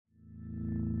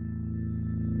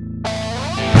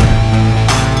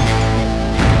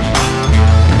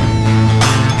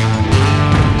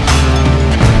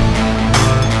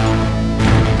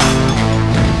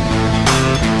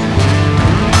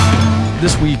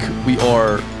This week, we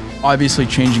are obviously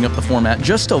changing up the format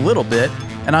just a little bit,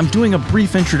 and I'm doing a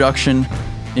brief introduction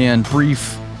and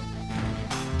brief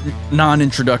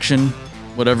non-introduction,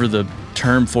 whatever the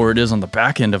term for it is on the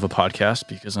back end of a podcast,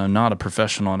 because I'm not a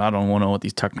professional and I don't want to know what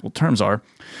these technical terms are.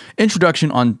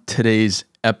 Introduction on today's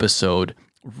episode.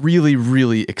 Really,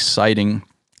 really exciting.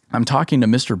 I'm talking to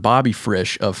Mr. Bobby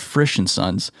Frisch of Frisch &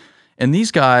 Sons, and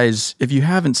these guys, if you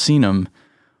haven't seen them,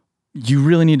 you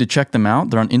really need to check them out.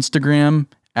 They're on Instagram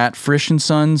at Frisch &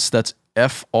 Sons. That's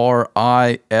Frisch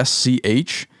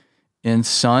and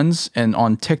Sons, and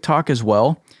on TikTok as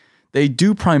well. They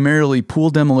do primarily pool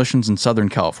demolitions in Southern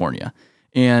California,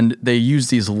 and they use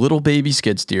these little baby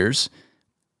skid steers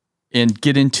and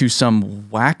get into some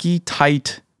wacky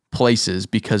tight places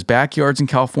because backyards in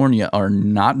California are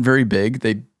not very big.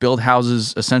 They build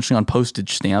houses essentially on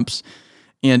postage stamps.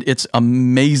 And it's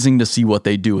amazing to see what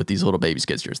they do with these little baby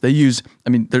skid steers. They use,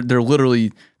 they're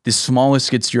literally the smallest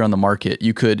skid steer on the market.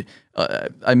 You could,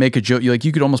 I make a joke,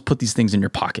 you could almost put these things in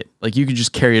your pocket. Like you could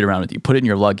just carry it around with you, put it in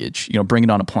your luggage, bring it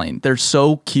on a plane. They're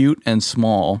so cute and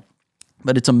small,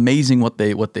 but it's amazing what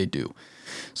they do.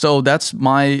 So that's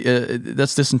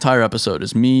that's this entire episode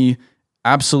is me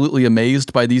absolutely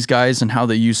amazed by these guys and how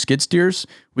they use skid steers.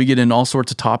 We get into all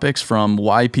sorts of topics from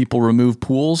why people remove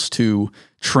pools to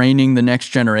training the next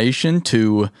generation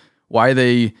to why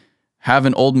they have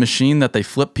an old machine that they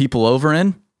flip people over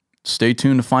in. Stay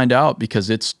tuned to find out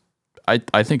because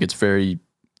I think it's very,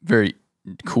 very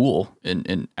cool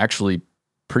and actually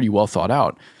pretty well thought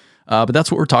out. But that's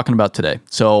what we're talking about today.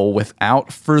 So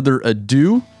without further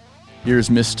ado, here's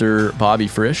Mr. Bobby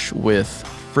Frisch with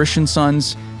Frisch &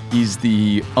 Sons. He's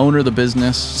the owner of the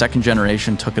business, second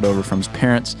generation, took it over from his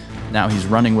parents. Now he's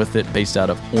running with it based out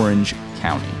of Orange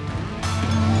County.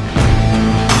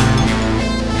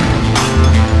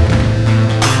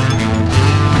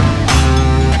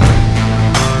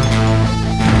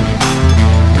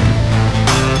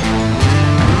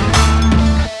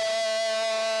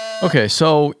 Okay,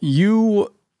 so you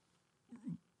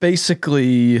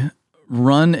basically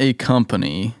run a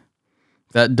company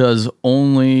that does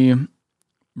only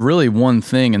really one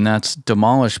thing, and that's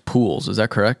demolish pools. Is that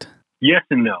correct? Yes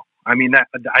and no. I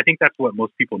think that's what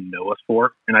most people know us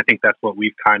for, and I think that's what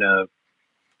we've kind of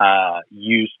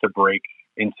used to break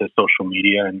into social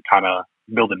media and kind of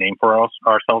build a name for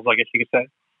ourselves, I guess you could say.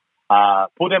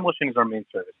 Pool demolition is our main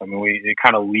service. It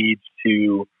kind of leads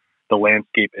to the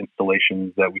landscape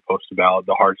installations that we post about,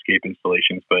 the hardscape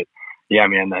installations. But yeah,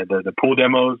 man, the pool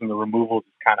demos and the removals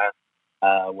is kind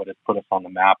of what has put us on the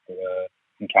map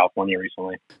in California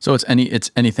recently. So it's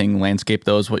anything landscape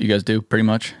though is what you guys do pretty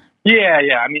much? Yeah.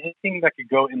 Anything that could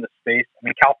go in the space.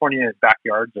 California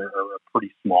backyards are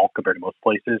pretty small compared to most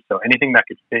places. So anything that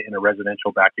could fit in a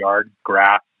residential backyard,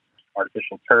 grass,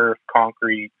 artificial turf,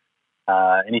 concrete,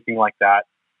 anything like that,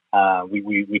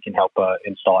 we can help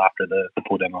install after the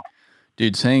pool demo.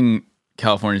 Dude, saying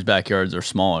California's backyards are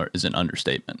smaller is an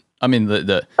understatement.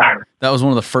 That was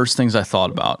one of the first things I thought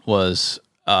about was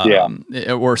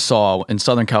or saw in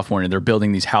Southern California. They're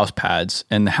building these house pads,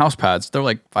 and the house pads, they're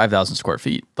like 5,000 square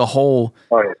feet, the whole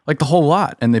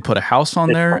lot. And they put a house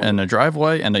on there and a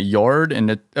driveway and a yard,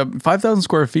 and 5,000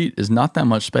 square feet is not that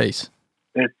much space.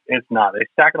 It's not. They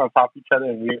stack it on top of each other,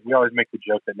 and we always make the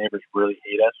joke that neighbors really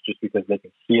hate us just because they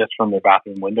can see us from their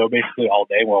bathroom window basically all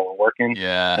day while we're working.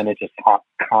 Yeah. And it's just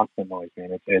constant noise,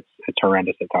 man. It's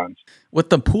horrendous at times. With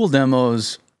the pool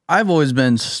demos, I've always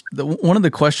been one of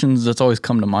the questions that's always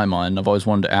come to my mind. I've always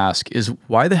wanted to ask is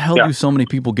why the hell do so many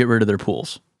people get rid of their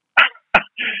pools?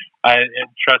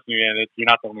 Trust me, man. You're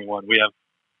not the only one. We have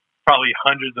probably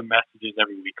hundreds of messages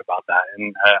every week about that,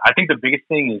 and I think the biggest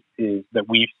thing is that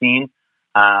we've seen.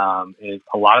 Is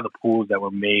a lot of the pools that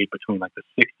were made between like the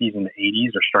 60s and the 80s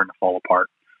are starting to fall apart.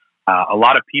 A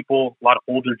lot of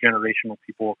older generational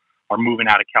people are moving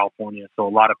out of California. So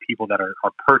a lot of people that are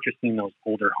purchasing those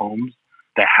older homes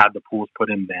that had the pools put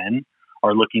in then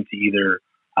are looking to either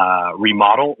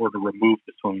remodel or to remove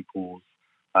the swimming pools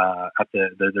at their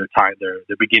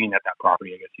beginning at that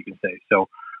property, I guess you can say. So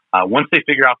once they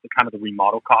figure out the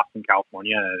remodel costs in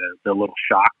California, they're a little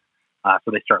shocked.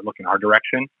 So they start looking our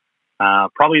direction.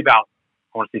 Probably about,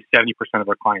 I want to say 70% of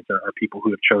our clients are people who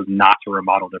have chosen not to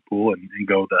remodel their pool and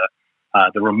go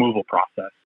the removal process.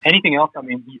 Anything else?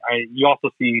 You also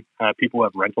see people who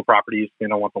have rental properties. They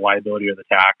don't want the liability or the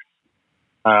tax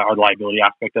or the liability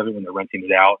aspect of it when they're renting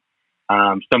it out.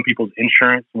 Some people's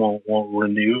insurance won't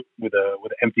renew with an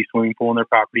empty swimming pool in their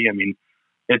property.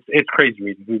 It's crazy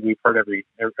reasons. We've heard every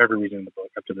reason in the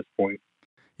book up to this point.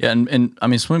 Yeah,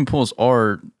 and swimming pools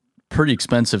are pretty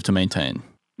expensive to maintain.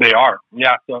 They are,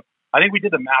 yeah. So I think we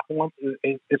did the math once.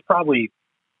 It's probably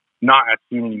not as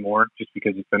soon anymore, just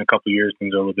because it's been a couple of years.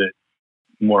 Things are a little bit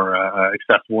more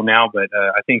accessible now. But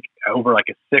I think over like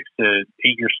a 6 to 8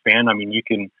 year span, I mean, you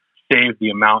can save the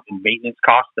amount in maintenance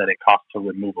costs that it costs to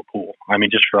remove a pool. I mean,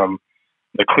 just from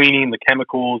the cleaning, the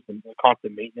chemicals, and the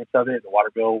constant maintenance of it, the water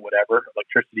bill, whatever,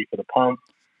 electricity for the pump.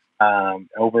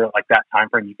 Over like that time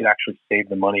frame, you could actually save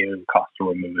the money it would cost to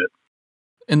remove it.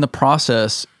 In the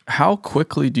process, how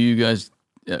quickly do you guys,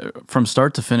 from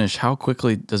start to finish, how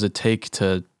quickly does it take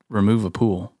to remove a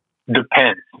pool?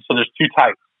 Depends. So there's 2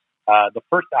 types. The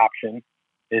first option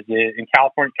is in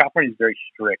California. California is very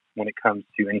strict when it comes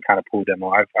to any kind of pool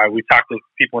demo. We've talked to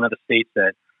people in other states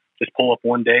that just pull up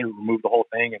one day, remove the whole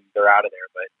thing, and they're out of there.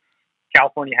 But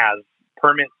California has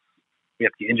permits. We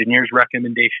have the engineer's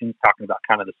recommendations talking about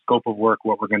kind of the scope of work,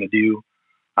 what we're going to do.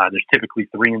 There's typically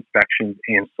 3 inspections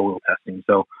and soil testing.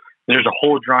 So there's a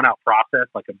whole drawn out process,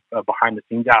 like a behind the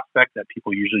scenes aspect that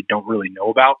people usually don't really know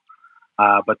about.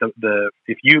 But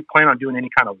if you plan on doing any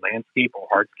kind of landscape or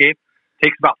hardscape, it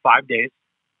takes about 5 days.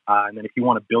 And then if you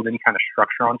want to build any kind of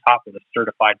structure on top with a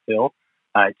certified fill,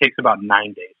 it takes about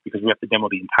 9 days because we have to demo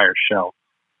the entire shell.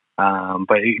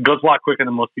 But it goes a lot quicker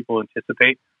than most people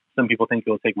anticipate. Some people think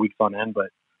it'll take weeks on end, but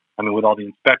I mean, with all the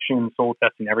inspections, soil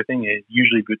testing, everything, it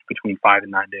usually between 5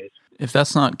 and 9 days. If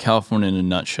that's not California in a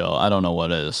nutshell, I don't know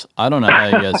what is. I don't know how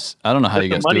you guys. I don't know how you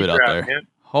guys do it out there. Man.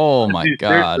 Oh my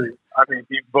God! Seriously. I mean,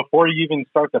 before you even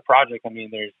start the project, I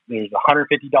mean, there's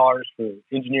 $150 for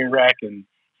engineer rec and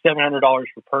 $700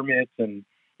 for permits, and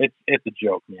it's a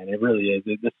joke, man. It really is.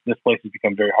 This place has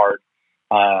become very hard.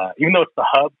 Even though it's the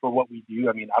hub for what we do,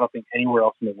 I mean, I don't think anywhere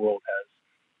else in the world has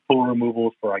pool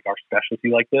removals for like our specialty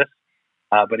like this.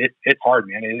 But it's hard,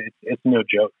 man. It's no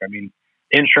joke. I mean,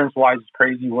 insurance wise, it's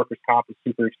crazy. Workers' comp is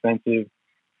super expensive.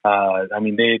 I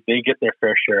mean, they get their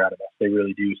fair share out of us. They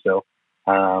really do. So,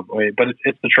 but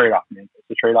it's the trade off, man. It's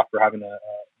the trade off for having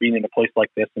being in a place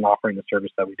like this and offering the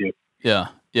service that we do. Yeah.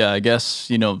 I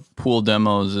guess pool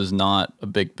demos is not a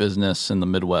big business in the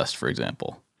Midwest, for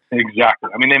example. Exactly.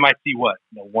 I mean, they might see 1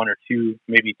 or 2,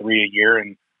 maybe 3 a year,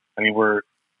 and I mean, we're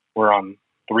on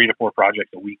 3 to 4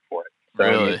 projects a week for it. So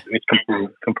really? It's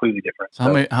completely different.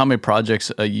 So how many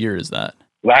projects a year is that?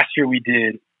 Last year we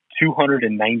did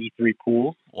 293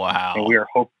 pools. Wow! And we're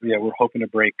hoping to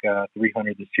break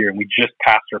 300 this year, and we just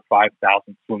passed our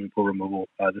 5,000th swimming pool removal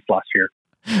this last year.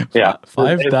 Yeah,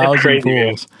 5,000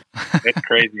 pools. It's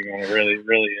crazy, man. It really,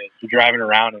 really is. You're driving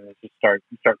around and you start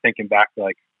thinking back to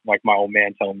like my old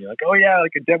man telling me like, oh yeah,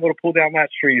 like I demoed a pool down that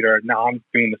street, or now I'm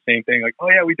doing the same thing. Like, oh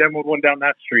yeah, we demoed one down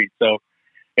that street. So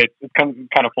it's come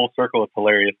kind of full circle. It's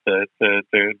hilarious to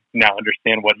now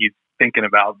understand what he's thinking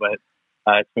about, but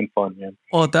it's been fun, man.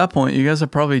 Well, at that point, you guys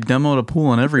have probably demoed a pool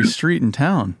on every street in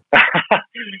town.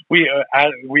 We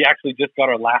actually just got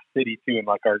our last city too, and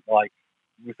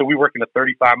so we work in a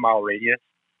 35-mile radius,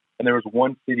 and there was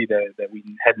one city that we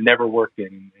had never worked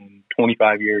in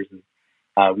 25 years,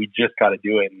 and we just got to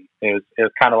do it. And it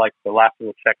was kind of like the last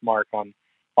little check mark on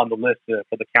the list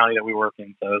for the county that we work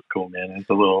in. So it was cool, man. It's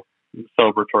a little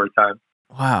celebratory time.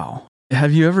 Wow.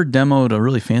 Have you ever demoed a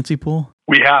really fancy pool?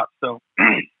 We have. So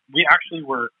we actually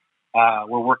we're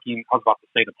working. I was about to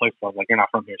say the place, but I was like, you're not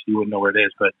from here, so you wouldn't know where it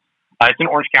is. But it's in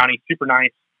Orange County. Super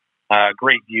nice.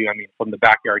 Great view. I mean, from the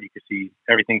backyard, you can see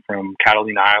everything from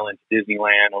Catalina Island to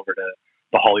Disneyland over to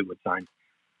the Hollywood sign.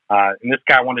 And this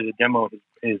guy wanted to demo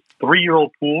his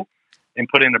 3-year-old pool and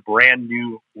put in a brand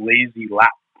new lazy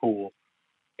lap pool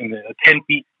in 10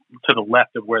 feet to the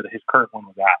left of where his current one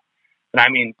was at. And I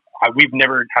mean, we've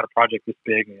never had a project this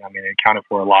big. I mean, it accounted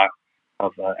for a lot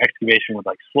of excavation with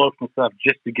like slopes and stuff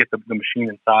just to get the machine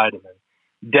inside. And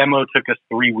then demo took us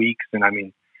 3 weeks. And I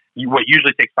mean, what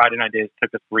usually takes 5 to 9 days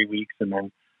took us 3 weeks. And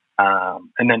then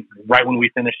right when we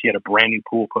finished, he had a brand new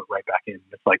pool put right back in.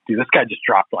 It's like, dude, this guy just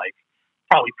dropped like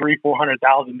probably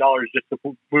 $300,000-$400,000 just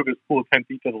to move his pool 10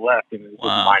 feet to the left. And it was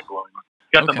mind blowing.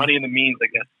 Got the money and the means, I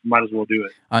guess. Might as well do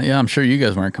it. Yeah, I'm sure you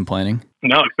guys weren't complaining.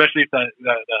 No, especially if the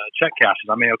check cashes.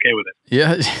 I'm okay with it.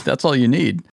 Yeah, that's all you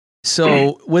need.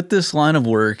 So with this line of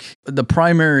work, the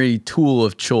primary tool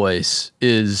of choice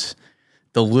is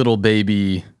the little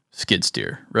baby skid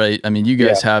steer, right? I mean, you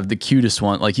guys have the cutest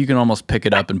one. Like you can almost pick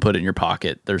it up and put it in your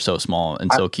pocket. They're so small and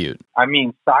so cute. I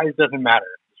mean, size doesn't matter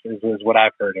is what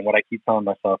I've heard and what I keep telling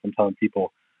myself and telling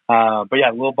people. But yeah,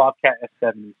 little Bobcat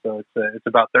S70. So it's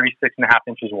about 36 and a half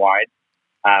inches wide.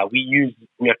 We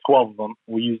have 12 of them.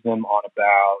 We use them on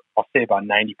about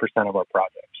 90% of our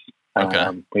projects.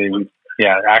 Okay.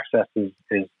 Access is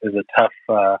a tough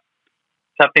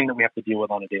thing that we have to deal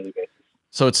with on a daily basis.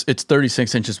 So it's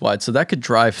 36 inches wide. So that could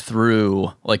drive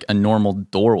through like a normal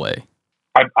doorway.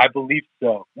 I believe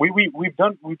so. We've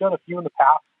done a few in the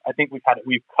past. I think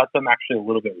we've cut them actually a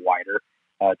little bit wider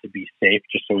to be safe,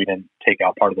 just so we didn't take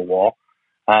out part of the wall.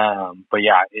 But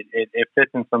yeah, it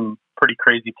fits in some pretty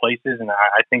crazy places, and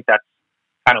I think that's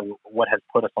kind of what has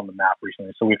put us on the map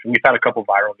recently. So we've had a couple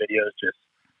viral videos. Just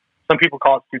some people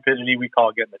call it stupidity, we call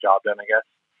it getting the job done, I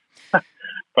guess.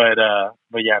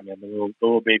 but yeah, man, the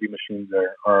little baby machines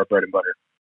are our bread and butter.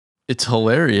 It's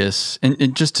hilarious,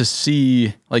 and just to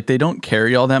see, like, they don't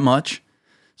carry all that much.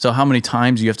 So how many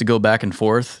times you have to go back and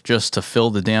forth just to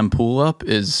fill the damn pool up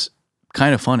is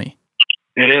kind of funny.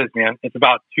 It is, man. It's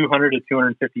about 200 to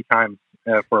 250 times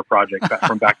for a project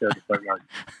from backyard to front yard.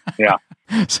 Yeah.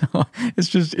 So it's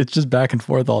just back and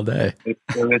forth all day. It's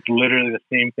literally the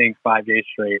same thing 5 days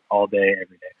straight, all day,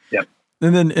 every day. Yep.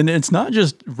 And it's not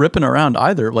just ripping around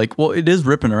either. Like, well, it is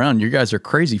ripping around. You guys are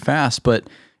crazy fast, but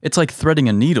it's like threading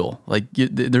a needle. Like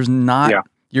there's not. Yeah.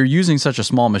 You're using such a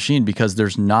small machine because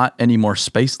there's not any more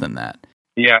space than that.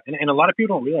 Yeah, and a lot of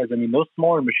people don't realize. I mean, those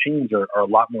smaller machines are a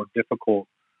lot more difficult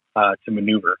to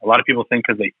maneuver. A lot of people think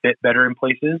because they fit better in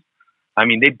places. I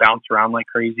mean, they bounce around like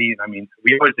crazy. I mean,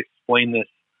 we always explain this,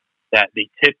 that they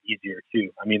tip easier too.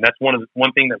 I mean, that's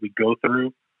one thing that we go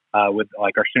through with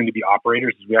like our soon-to-be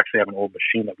operators is we actually have an old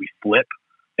machine that we flip.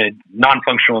 It's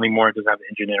non-functional anymore. It doesn't have an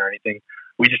engine in it or anything.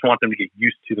 We just want them to get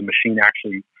used to the machine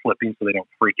actually flipping so they don't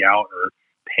freak out or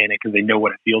panic because they know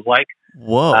what it feels like.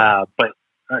 Whoa. But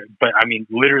I mean,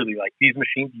 literally, like these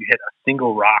machines, you hit a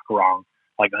single rock wrong,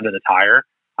 like under the tire.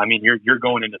 I mean, you're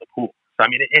going into the pool. So I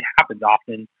mean, it happens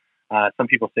often. Some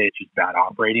people say it's just bad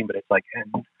operating, but it's like,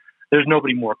 and there's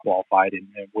nobody more qualified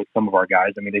with some of our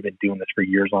guys. I mean, they've been doing this for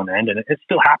years on end, and it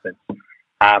still happens.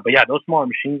 But yeah, those smaller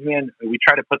machines, man, we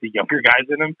try to put the younger guys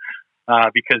in them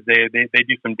because they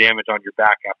do some damage on your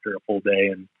back after a full day,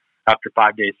 and after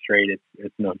 5 days straight,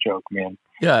 it's no joke, man.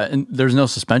 Yeah, and there's no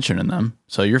suspension in them,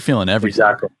 so you're feeling everything.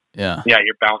 Exactly. Yeah. Yeah,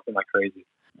 you're bouncing like crazy.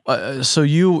 So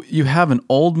you have an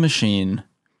old machine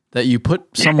that you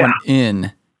put someone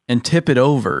in and tip it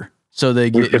over, so they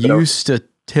get used to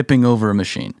tipping over a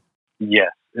machine.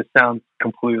 Yes, it sounds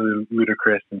completely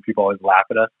ludicrous, and people always laugh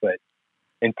at us. But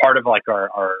in part of like our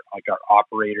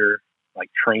operator like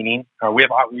training,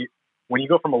 when you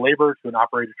go from a laborer to an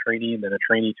operator trainee and then a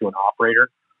trainee to an operator,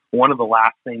 one of the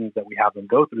last things that we have them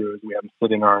go through is we have them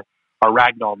sit in our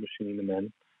ragdoll machine, and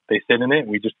then they sit in it, and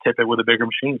we just tip it with a bigger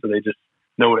machine, so they just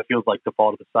know what it feels like to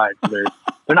fall to the side. So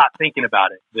they're not thinking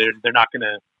about it. They're not going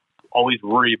to always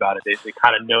worry about it. They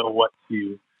kind of know what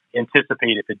to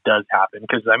anticipate if it does happen.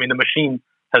 Because, I mean, the machine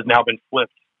has now been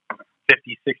flipped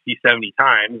 50, 60, 70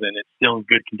 times, and it's still in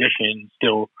good condition,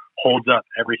 still holds up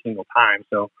every single time.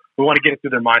 So we want to get it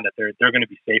through their mind that they're going to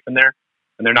be safe in there,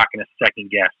 and they're not going to second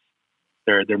guess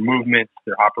their movements,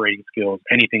 their operating skills,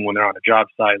 anything when they're on a job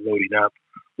site, loading up,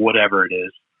 whatever it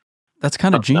is. That's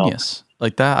kind of genius.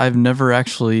 Like that, I've never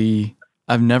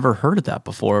heard of that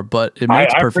before, but it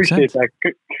makes perfect sense. I appreciate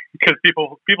that because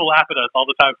people laugh at us all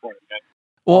the time for it, man.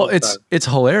 Well, it's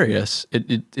hilarious.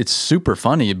 It's super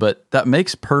funny, but that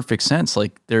makes perfect sense.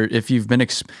 Like if you've been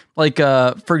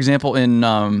for example, in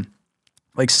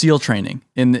like SEAL training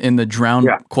in the drown,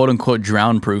 quote unquote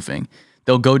drown proofing,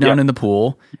 they'll go down in the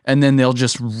pool and then they'll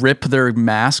just rip their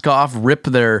mask off, rip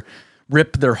their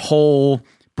whole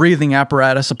breathing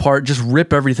apparatus apart, just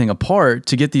rip everything apart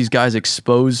to get these guys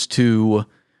exposed to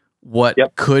what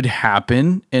could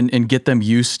happen and get them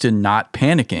used to not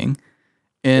panicking.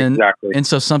 And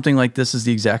so something like this is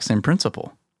the exact same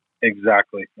principle.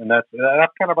 Exactly. And that's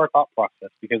kind of our thought process,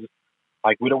 because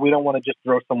like we don't want to just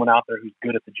throw someone out there who's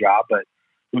good at the job, but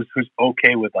who's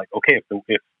okay with like, okay,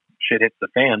 if shit hits the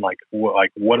fan, like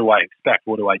what do I expect?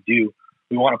 What do I do?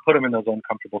 We want to put them in those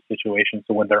uncomfortable situations,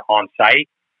 so when they're on site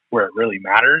where it really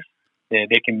matters, they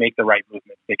can make the right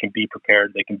movements. They can be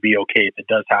prepared. They can be okay if it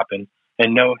does happen,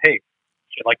 and know, hey,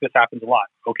 shit like this happens a lot.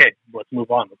 Okay, let's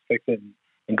move on. Let's fix it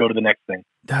and go to the next thing.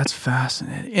 That's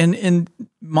fascinating. And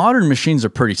modern machines are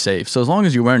pretty safe. So as long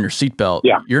as you're wearing your seatbelt,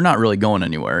 you're not really going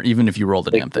anywhere, even if you roll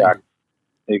the damn thing.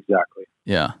 Exactly.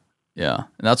 Yeah. Yeah.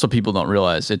 And that's what people don't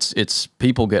realize. It's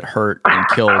people get hurt and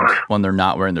killed when they're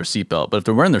not wearing their seatbelt. But if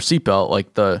they're wearing their seatbelt,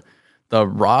 like the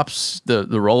ROPS, the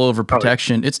rollover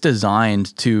protection, it's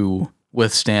designed to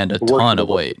withstand a ton of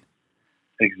weight.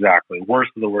 Exactly.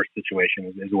 Worst of the worst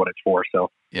situation is what it's for.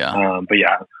 So, but man,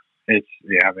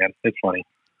 it's funny.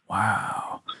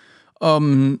 Wow.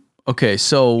 Okay.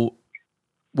 So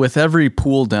with every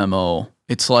pool demo,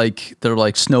 it's like, they're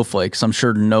like snowflakes. I'm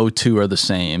sure no two are the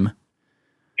same.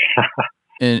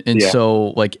 And so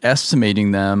like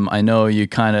estimating them, I know you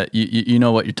kind of, you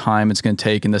know what your time it's going to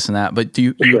take and this and that, but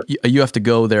you have to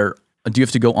go there. Do you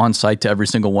have to go on site to every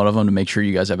single one of them to make sure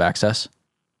you guys have access?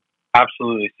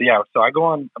 Absolutely. So I go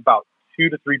on about 2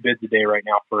 to 3 bids a day right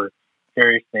now for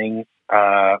various things,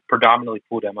 predominantly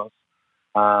pool demos.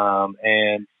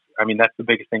 And I mean, that's the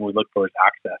biggest thing we look for is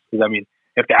access. Because I mean,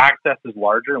 if the access is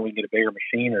larger and we can get a bigger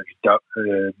machine or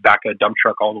just back a dump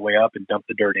truck all the way up and dump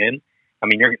the dirt in, I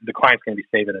mean, the client's going to be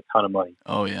saving a ton of money.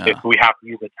 Oh yeah. If we have to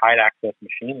use a tight access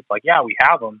machine, it's like, yeah, we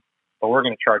have them, but we're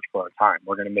going to charge for our time.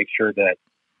 We're going to make sure that,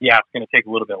 yeah, it's going to take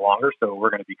a little bit longer, so we're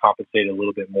going to be compensated a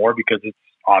little bit more because it's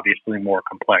obviously more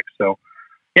complex. So,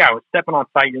 yeah, with stepping on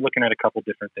site, you're looking at a couple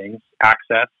different things.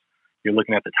 Access, you're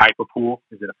looking at the type of pool.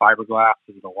 Is it a fiberglass?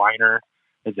 Is it a liner?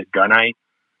 Is it gunite?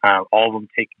 All of them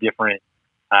take different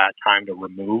time to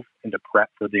remove and to prep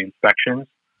for the inspections.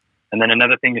 And then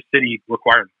another thing is city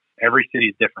requirements. Every city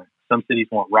is different. Some cities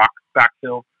want rock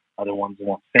backfill. Other ones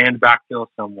want sand backfill.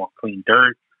 Some want clean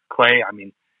dirt, clay. I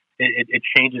mean, it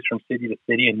changes from city to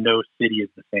city, and no city is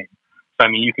the same. So, I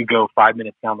mean, you could go 5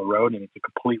 minutes down the road, and it's a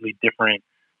completely different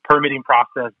permitting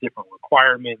process, different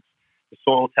requirements. The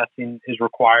soil testing is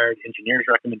required, engineer's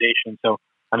recommendation. So,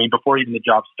 I mean, before even the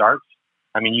job starts,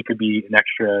 I mean, you could be an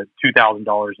extra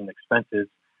 $2,000 in expenses.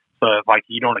 So, if like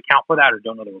you don't account for that or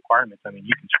don't know the requirements, I mean,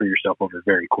 you can screw yourself over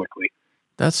very quickly.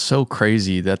 That's so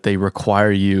crazy that they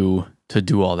require you to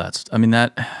do all that. I mean,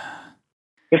 that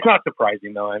it's not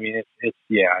surprising though. I mean, it's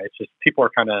just people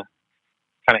are kind of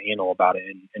anal about it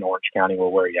in Orange County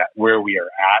where we are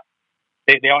at.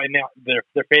 They all, and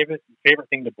their favorite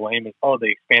thing to blame is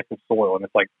the expansive soil, and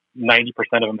it's like 90%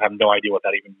 of them have no idea what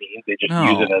that even means. They just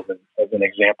use it as an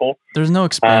example. There's no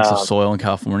expansive soil in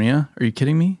California. Are you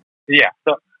kidding me? Yeah.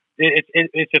 So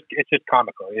it's just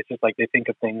comical. It's just like they think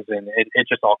of things and it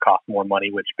just all costs more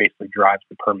money, which basically drives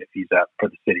the permit fees up for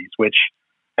the cities, which,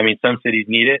 I mean, some cities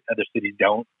need it, other cities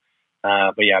don't.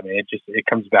 But yeah, I mean, it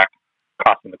comes back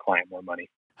costing the client more money.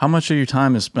 How much of your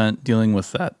time is spent dealing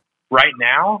with that? Right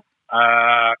now,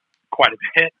 quite a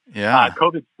bit. Yeah.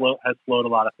 COVID has slowed a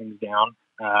lot of things down,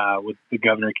 with the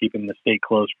governor keeping the state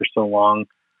closed for so long.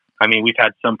 I mean, we've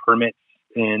had some permits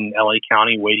in LA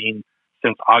County waiting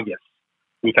since August.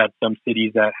 We've had some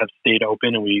cities that have stayed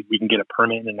open and we can get a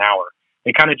permit in an hour.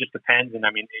 It kind of just depends. And I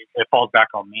mean, it falls back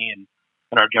on me and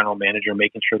our general manager,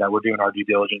 making sure that we're doing our due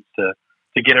diligence to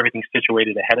get everything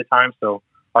situated ahead of time. So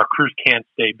our crews can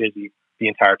stay busy the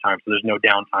entire time. So there's no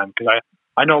downtime. Because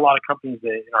I know a lot of companies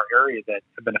in our area that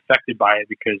have been affected by it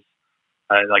because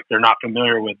like they're not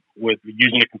familiar with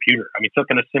using a computer. I mean,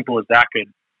 something as simple as that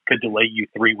could delay you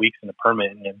 3 weeks in a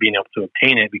permit and being able to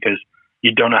obtain it because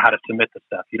you don't know how to submit the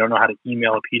stuff. You don't know how to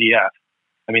email a PDF.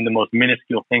 I mean, the most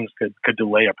minuscule things could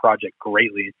delay a project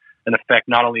greatly and affect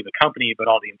not only the company, but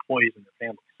all the employees and their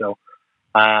families. So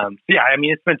yeah, I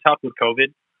mean, it's been tough with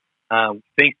COVID.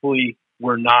 Thankfully,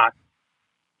 we're not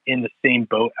in the same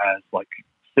boat as like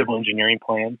civil engineering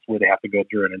plans where they have to go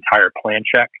through an entire plan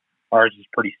check. Ours is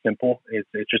pretty simple.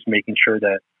 It's just making sure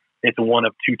that it's one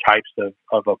of two types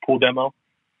of a pool demo.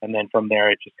 And then from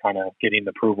there, it's just kind of getting the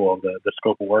approval of the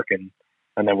scope of work. And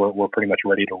then we're pretty much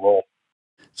ready to roll.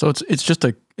 So it's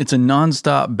a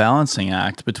nonstop balancing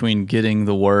act between getting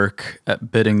the work,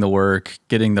 bidding the work,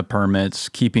 getting the permits,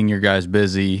 keeping your guys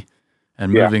busy,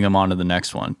 and moving them on to the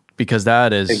next one. Because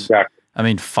that is, exactly. I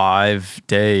mean, 5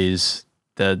 days,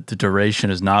 the duration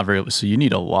is not very, so you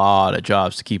need a lot of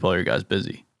jobs to keep all your guys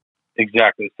busy.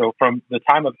 Exactly. So from the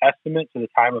time of estimate to the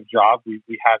time of job, we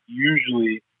have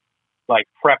usually like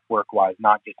prep work wise,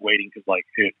 not just waiting because like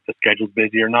if the schedule's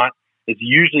busy or not. It's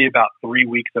usually about 3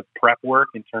 weeks of prep work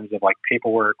in terms of like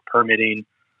paperwork, permitting,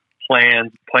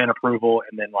 plan approval,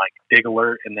 and then like dig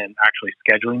alert, and then actually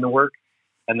scheduling the work.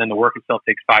 And then the work itself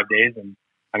takes 5 days. And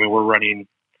I mean, we're running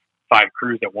 5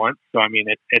 crews at once. So, I mean,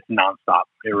 it's nonstop.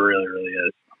 It really, really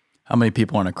is. How many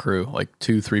people on a crew? Like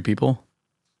 2-3 people?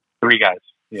 3 guys.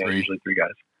 Yeah, 3. Usually 3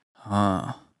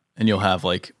 guys. And you'll have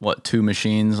like, 2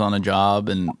 machines on a job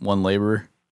and 1 laborer?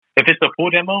 If it's a pool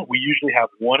demo, we usually have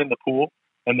 1 in the pool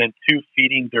and then 2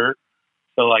 feeding dirt.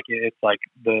 So like it's like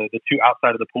the 2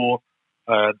 outside of the pool,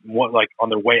 one like on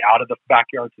their way out of the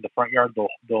backyard to the front yard,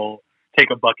 they'll take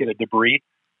a bucket of debris,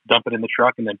 dump it in the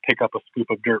truck, and then pick up a scoop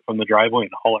of dirt from the driveway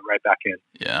and haul it right back in.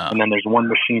 Yeah. And then there's 1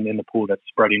 machine in the pool that's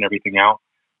spreading everything out,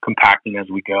 compacting as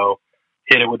we go,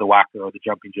 hit it with the whacker or the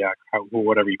jumping jack,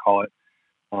 whatever you call it,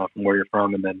 from where you're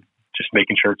from, and then just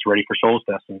making sure it's ready for soils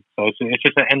testing. So it's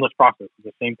just an endless process. It's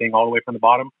the same thing all the way from the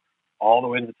bottom all the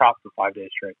way to the top for 5 days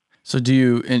straight. So do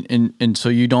you, and so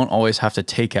you don't always have to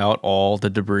take out all the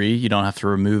debris? You don't have to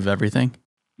remove everything?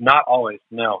 Not always,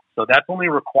 no. So that's only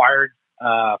required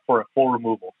for a full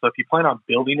removal. So if you plan on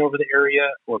building over the area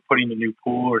or putting a new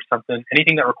pool or something,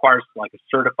 anything that requires like a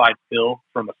certified fill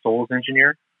from a soils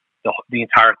engineer, the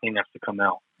entire thing has to come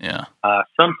out. Yeah.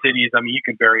 Some cities, I mean, you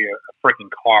can bury a freaking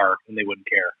car and they wouldn't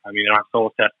care. I mean, they're not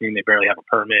soil testing. They barely have a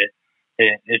permit.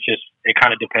 It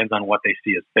kind of depends on what they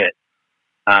see as fit.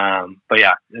 But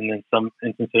yeah, and then some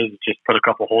instances, just put a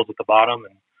couple holes at the bottom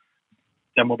and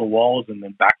demo the walls and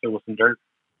then backfill with some dirt.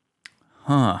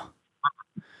 Huh.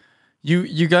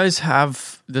 You guys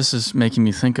have, this is making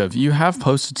me think of, you have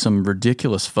posted some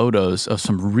ridiculous photos of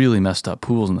some really messed up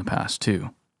pools in the past too.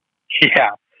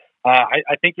 Yeah.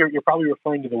 I think you're probably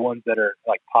referring to the ones that are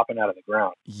like popping out of the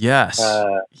ground. Yes.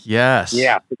 Yes.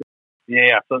 Yeah.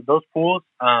 Yeah. So those pools,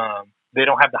 they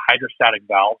don't have the hydrostatic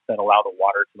valves that allow the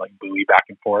water to like buoy back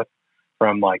and forth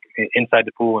from like inside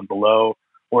the pool and below,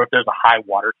 or if there's a high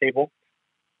water table.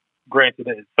 Granted,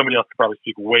 somebody else could probably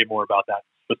speak way more about that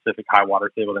specific high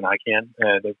water table than I can.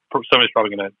 Somebody's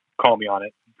probably going to call me on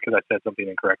it because I said something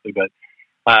incorrectly. But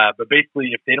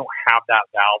basically, if they don't have that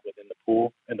valve within the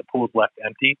pool and the pool is left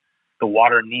empty, the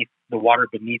water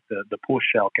beneath the pool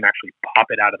shell can actually pop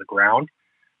it out of the ground.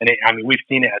 And we've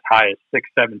seen it as high as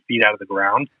 6-7 feet out of the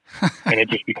ground, and it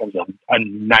just becomes a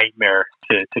nightmare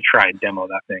to try and demo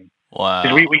that thing. Wow.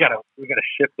 We gotta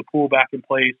shift the pool back in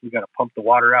place. We gotta pump the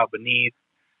water out beneath.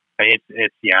 It's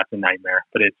a nightmare,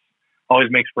 but it always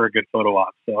makes for a good photo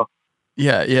op. So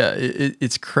yeah,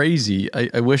 it's crazy.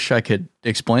 I wish I could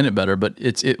explain it better, but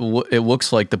it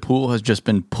looks like the pool has just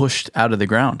been pushed out of the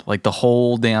ground, like the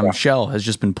whole damn shell has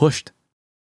just been pushed.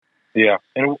 Yeah,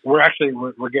 and we're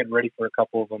getting ready for a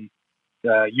couple of them.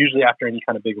 Usually after any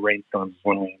kind of big rainstorms is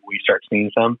when we start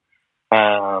seeing some.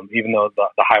 Even though the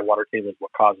high water table is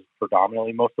what causes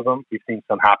predominantly most of them, we've seen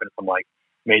some happen from like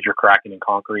major cracking in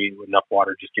concrete when enough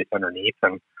water just gets underneath,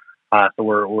 and so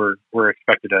we're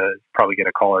expected to probably get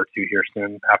a call or two here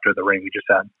soon after the rain we just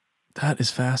had. That is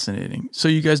fascinating. So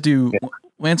you guys do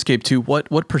landscape too.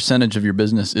 What percentage of your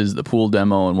business is the pool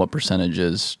demo, and what percentage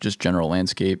is just general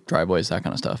landscape, driveways, that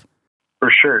kind of stuff?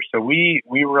 For sure. So we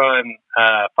run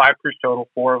 5 crews total.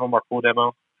 4 of them are pool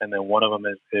demo, and then 1 of them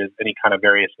is any kind of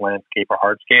various landscape or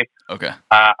hardscape. Okay.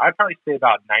 I'd probably say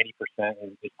about 90%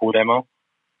 is pool demo.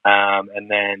 And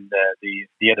then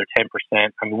the other 10%,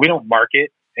 we don't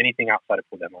market anything outside of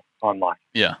pool demo online.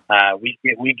 Yeah.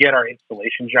 We get our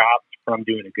installation jobs from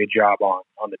doing a good job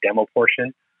on the demo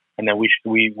portion. And then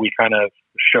we kind of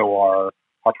show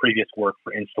our previous work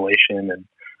for installation and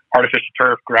artificial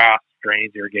turf, grass,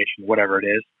 drains, irrigation, whatever it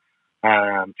is,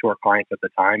 to our clients at the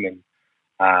time.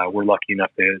 And we're lucky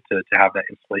enough to have that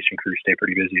installation crew stay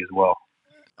pretty busy as well.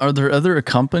 Are there other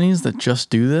companies that just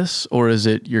do this, or is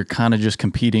it you're kind of just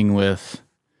competing with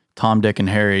Tom, Dick, and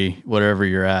Harry, whatever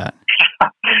you're at?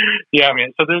 Yeah,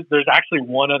 so there's actually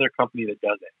one other company that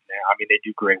does it. They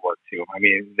do great work too.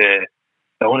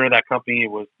 The owner of that company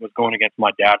was going against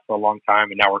my dad for a long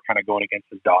time, and now we're kind of going against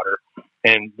his daughter.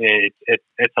 And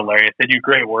it's hilarious. They do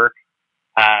great work,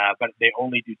 but they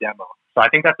only do demo. So I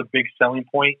think that's a big selling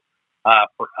point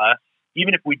for us.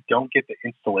 Even if we don't get the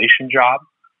installation job,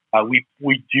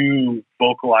 we do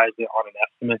vocalize it on an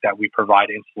estimate that we provide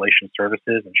installation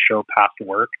services and show past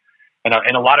work.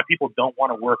 And a lot of people don't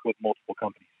want to work with multiple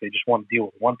companies. They just want to deal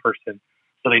with one person,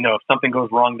 so they know if something goes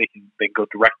wrong, they can go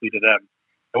directly to them.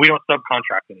 And we don't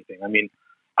subcontract anything.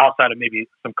 Outside of maybe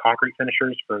some concrete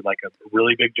finishers for like a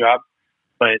really big job,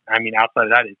 but outside of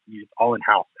that, it's all in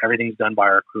house. Everything's done by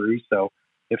our crews. So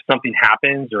if something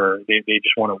happens or they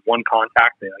just want one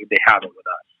contact, they have it with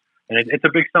us, and it's a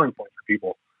big selling point for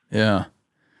people. Yeah.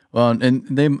 Well, and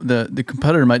the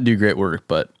competitor might do great work,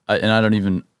 but I don't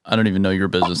even know your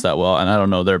business that well, and I don't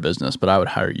know their business, but I would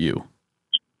hire you.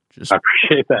 I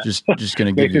appreciate that. Just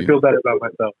going to give you feel better about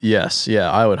myself. Yes.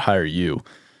 Yeah. I would hire you.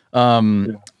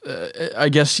 I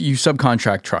guess you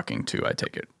subcontract trucking too, I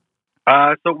take it.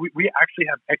 So we actually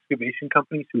have excavation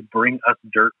companies who bring us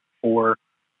dirt for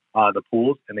the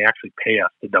pools, and they actually pay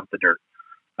us to dump the dirt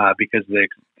because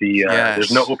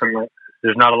there's no open land.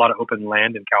 There's not a lot of open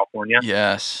land in California.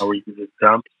 Yes. Where you can just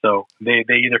dump. So they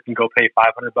either can go pay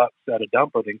 $500 at a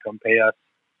dump, or they can come pay us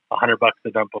 $100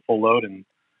 to dump a full load, and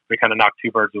we kind of knock 2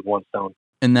 birds with one stone.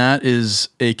 And that is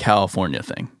a California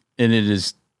thing. And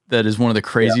that is one of the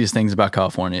craziest things about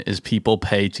California is people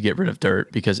pay to get rid of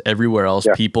dirt, because everywhere else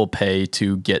people pay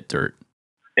to get dirt.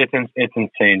 It's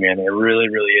insane, man. It really,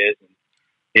 really is.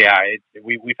 Yeah,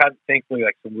 we've had, thankfully,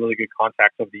 like some really good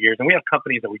contacts over the years, and we have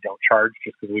companies that we don't charge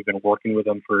just because we've been working with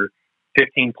them for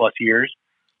 15 plus years.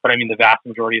 But the vast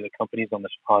majority of the companies on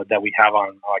this that we have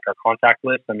on like our contact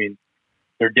list,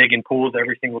 they're digging pools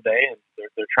every single day, and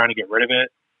they're trying to get rid of it.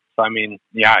 So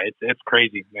it's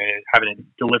crazy, man. Having it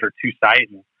delivered to site,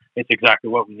 and it's exactly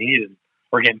what we need, and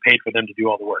we're getting paid for them to do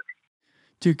all the work.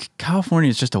 Dude, California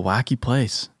is just a wacky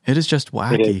place. It is just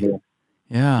wacky. It is,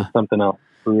 Yeah. It's something else.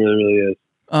 It really, really is.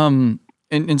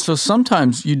 And so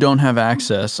sometimes you don't have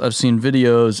access. I've seen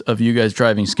videos of you guys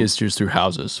driving skid steers through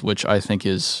houses, which I think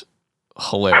is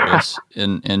hilarious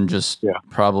and just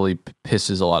probably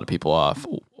pisses a lot of people off.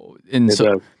 And It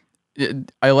so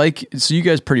does. So you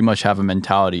guys pretty much have a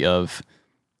mentality of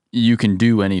you can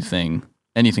do anything.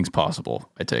 Anything's possible,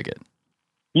 I take it.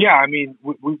 Yeah, I mean,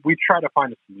 we try to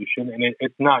find a solution, and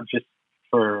it's not just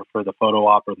for the photo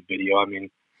op or the video. I mean,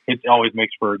 it always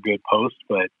makes for a good post,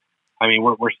 but I mean,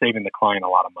 we're saving the client a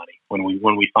lot of money when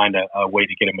we find a way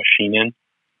to get a machine in.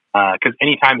 Because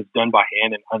anytime it's done by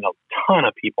hand, and a ton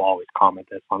of people always comment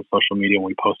this on social media when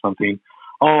we post something.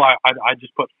 Oh, I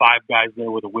just put 5 guys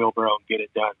there with a wheelbarrow and get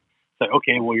it done. It's like,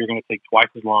 okay, well, you're going to take twice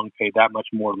as long, pay that much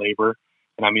more labor,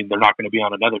 and I mean, they're not going to be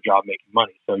on another job making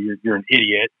money. So you're an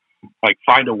idiot. Like,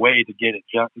 find a way to get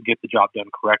the job done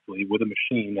correctly with a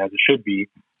machine as it should be.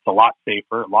 It's a lot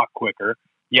safer, a lot quicker.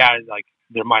 Yeah, like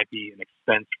there might be an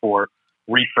expense for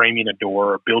reframing a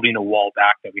door or building a wall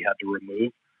back that we had to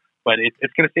remove, but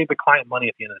it's going to save the client money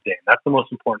at the end of the day. And that's the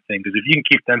most important thing, because if you can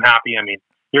keep them happy, I mean,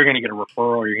 you're going to get a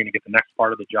referral, you're going to get the next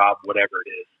part of the job, whatever it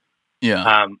is.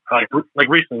 Yeah. Like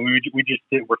recently,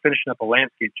 we're finishing up a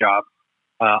landscape job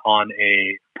on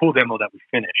a pool demo that we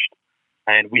finished,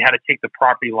 and we had to take the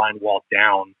property line wall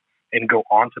down and go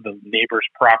onto the neighbor's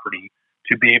property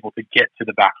to be able to get to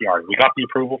the backyard. We got the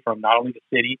approval from not only the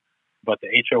city, but the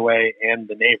HOA and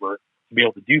the neighbor to be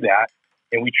able to do that.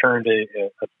 And we turned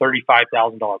a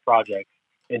 $35,000 project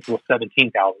into a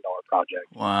 $17,000 project.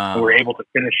 Wow. And we were able to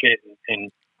finish it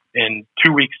in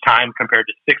 2 weeks' time compared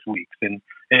to 6 weeks. And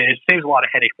it saves a lot of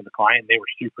headache for the client. They were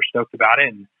super stoked about it,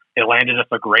 and it landed us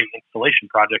a great installation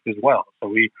project as well. So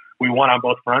we won on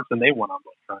both fronts, and they won on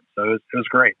both fronts. So it was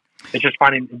great. It's just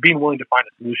being willing to find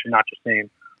a solution, not just saying,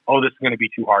 oh, this is going to be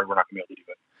too hard, we're not going to be able to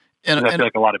do it. And I feel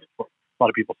like a lot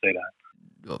of people say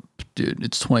that. Dude,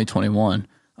 it's 2021.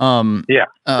 Yeah.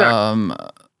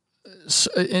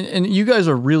 So, and you guys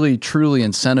are really truly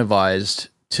incentivized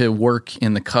to work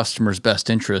in the customer's best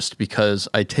interest, because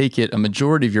I take it a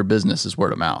majority of your business is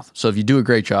word of mouth. So if you do a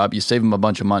great job, you save them a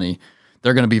bunch of money,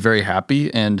 they're going to be very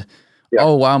happy. And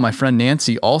oh, wow, my friend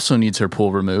Nancy also needs her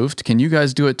pool removed. Can you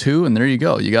guys do it too? And there you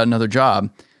go. You got another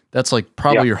job. That's like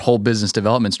probably your whole business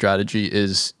development strategy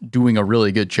is doing a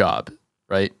really good job,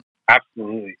 right?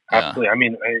 Absolutely. Absolutely. I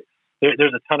mean,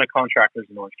 there's a ton of contractors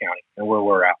in Orange County and where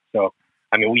we're at. So,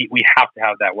 I mean, we have to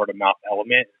have that word of mouth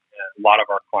element. A lot of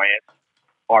our clients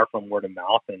are from word of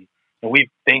mouth, and we've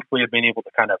thankfully have been able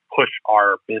to kind of push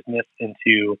our business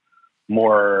into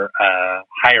more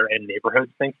higher end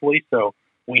neighborhoods, thankfully. So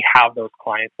we have those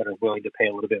clients that are willing to pay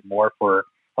a little bit more for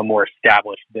a more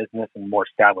established business and more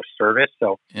established service.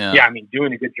 So I mean,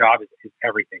 doing a good job is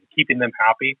everything. Keeping them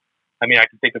happy. I mean, I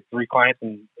can think of 3 clients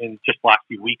in just the last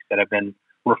few weeks that have been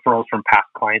referrals from past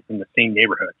clients in the same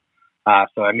neighborhood.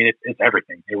 So, I mean, it's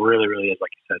everything. It really, really is,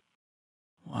 like you said.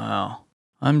 Wow.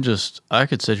 I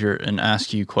could sit here and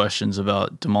ask you questions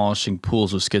about demolishing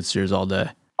pools with skid steers all day.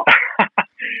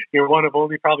 You're one of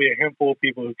only probably a handful of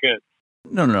people who could.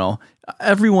 No.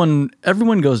 Everyone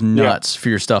goes nuts for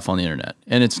your stuff on the internet,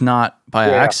 and it's not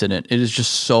by accident. It is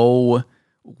just so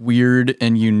weird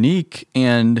and unique.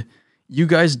 And you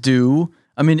guys do,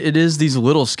 I mean, it is these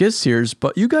little skid steers,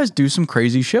 but you guys do some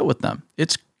crazy shit with them.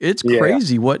 It's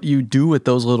crazy what you do with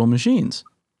those little machines.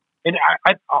 And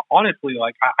I honestly,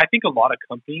 like, I think a lot of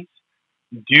companies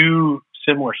do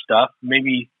similar stuff,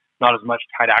 maybe not as much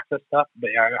tight access stuff,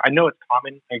 but I know it's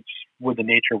common, like, with the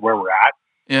nature of where we're at.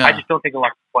 Yeah. I just don't think a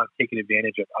lot of people have taken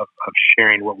advantage of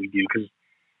sharing what we do.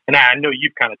 And I know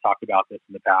you've kind of talked about this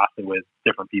in the past and with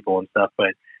different people and stuff,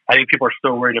 but I think people are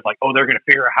so worried of, like, oh, they're going to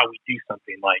figure out how we do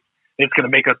something. Like, it's going to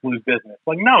make us lose business.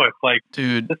 Like, no, it's like,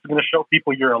 dude, this is going to show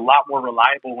people you're a lot more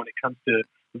reliable when it comes to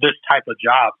this type of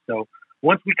job. So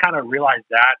once we kind of realized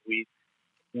that,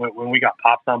 when we got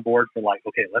Pops on board for, like,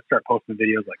 okay, let's start posting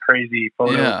videos like crazy,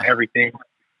 photos, everything.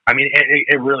 I mean,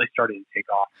 it really started to take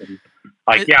off. And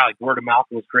like word of mouth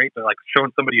was great, but like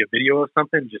showing somebody a video of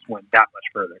something just went that much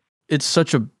further. It's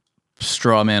such a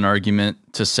straw man argument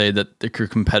to say that your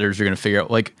competitors are going to figure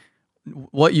out, like,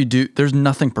 what you do. There's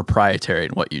nothing proprietary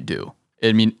in what you do.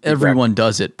 I mean, everyone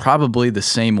does it probably the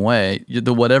same way.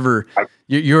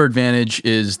 Your advantage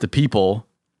is the people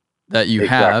that you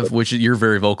have, which you're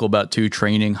very vocal about too,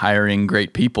 training, hiring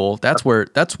great people. That's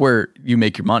where you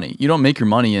make your money. You don't make your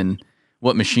money in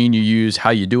what machine you use,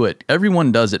 how you do it.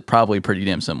 Everyone does it probably pretty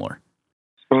damn similar.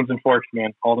 Spoons and forks,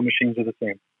 man. All the machines are the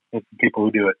same. It's the people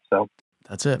who do it. So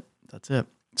that's it.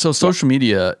 So social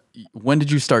media, when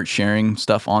did you start sharing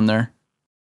stuff on there?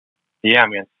 Yeah,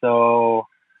 man. So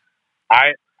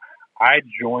I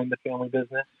joined the family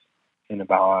business in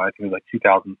about, I think it was like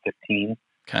 2015.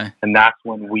 Okay. And that's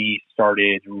when we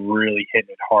started really hitting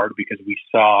it hard because we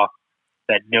saw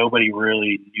that nobody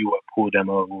really knew what pool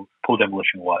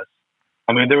demolition was.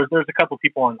 I mean, there's a couple of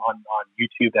people on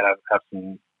YouTube that have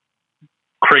some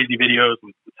crazy videos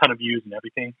with a ton of views and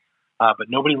everything, but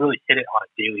nobody really hit it on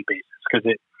a daily basis because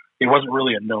it wasn't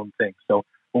really a known thing. So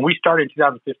when we started in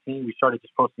 2015, we started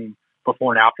just posting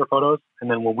before and after photos. And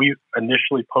then when we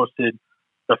initially posted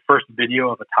the first video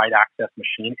of a tight access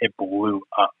machine, it blew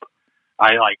up.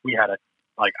 We had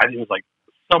I think it was like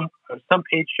some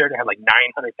page shared it, had like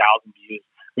 900,000 views.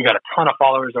 We got a ton of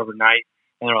followers overnight,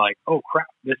 and they're like, "Oh crap,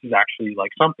 this is actually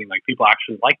like something. Like people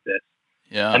actually like this."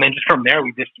 Yeah. And then just from there,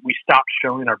 we stopped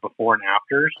showing our before and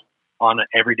afters on an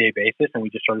everyday basis, and we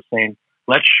just started saying,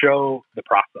 "Let's show the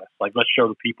process. Like let's show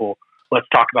the people. Let's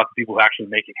talk about the people who actually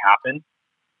make it happen."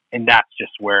 And that's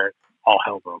just where all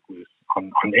hell broke loose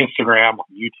on Instagram, on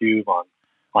YouTube,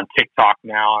 on TikTok.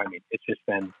 Now, I mean,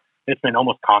 it's been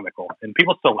almost comical, and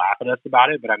people still laugh at us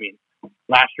about it. But I mean,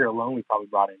 last year alone, we probably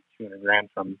brought in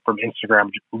 $200,000 from Instagram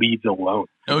leads alone,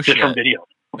 No just shit. from videos.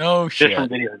 No shit. Just from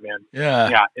videos, man.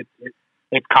 Yeah.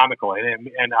 It's comical, and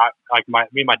me and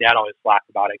my dad always laugh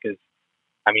about it because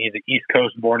I mean, he's an East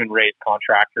Coast born and raised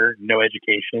contractor, no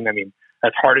education. I mean,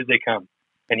 as hard as they come,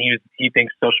 and he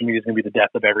thinks social media is going to be the death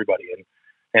of everybody,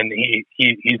 and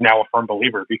he's now a firm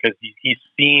believer because he's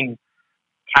seen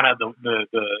kind of the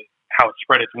how it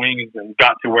spread its wings and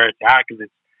got to where it's at because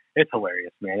it's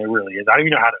hilarious, man. It really is. I don't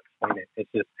even know how to explain it. It's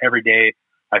just every day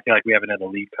I feel like we have another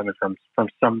lead coming from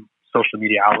some social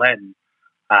media outlet, and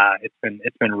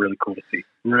it's been really cool to see.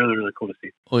 Really, really cool to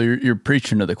see. Well, you're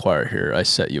preaching to the choir here. I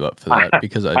set you up for that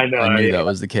because I knew that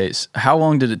was the case. How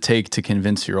long did it take to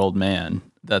convince your old man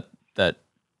that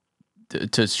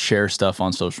to share stuff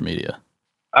on social media?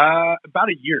 About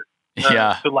a year.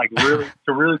 Yeah.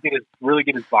 To really get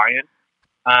his buy-in.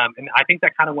 And I think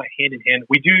that kind of went hand in hand.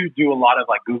 We do a lot of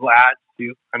like Google ads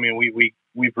too. I mean,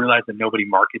 we've realized that nobody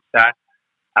markets that.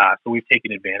 So we've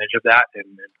taken advantage of that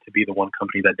and to be the one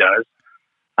company that does.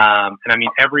 And I mean,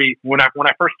 when I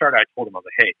first started, I told him, I was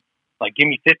like, hey, like give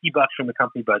me $50 from the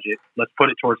company budget. Let's put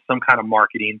it towards some kind of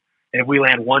marketing. And if we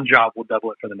land one job, we'll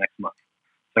double it for the next month.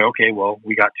 So, okay, well,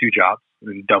 we got 2 jobs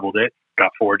and doubled it,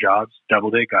 got 4 jobs,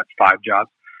 doubled it, got 5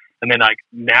 jobs. And then like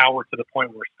now we're to the point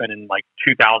where we're spending like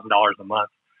 $2,000 a month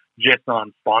just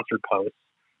on sponsored posts,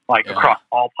 like across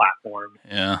all platforms.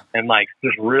 Yeah. And like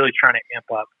just really trying to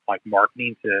amp up like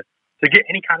marketing to get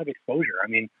any kind of exposure. I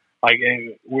mean, like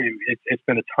it's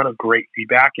been a ton of great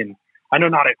feedback, and I know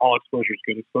not all exposure is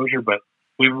good exposure, but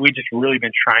we just really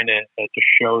been trying to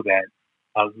show that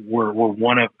we're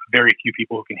one of very few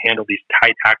people who can handle these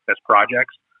tight access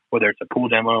projects, whether it's a pool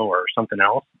demo or something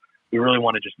else. We really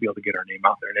want to just be able to get our name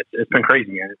out there, and it's been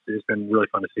crazy, man. It's been really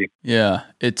fun to see. Yeah,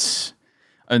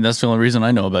 and that's the only reason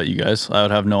I know about you guys. I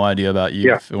would have no idea about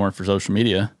you if it weren't for social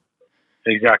media.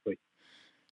 Exactly.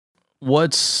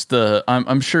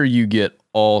 I'm sure you get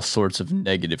all sorts of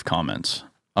negative comments.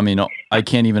 I mean, I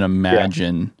can't even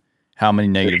imagine how many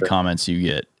negative comments you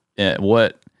get.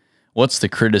 What's the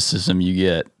criticism you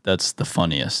get that's the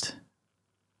funniest?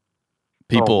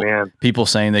 People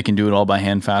saying they can do it all by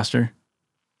hand faster?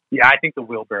 Yeah, I think the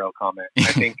wheelbarrow comment.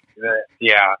 I think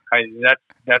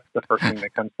that's the first thing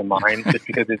that comes to mind. Just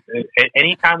because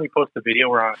anytime we post a video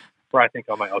where I think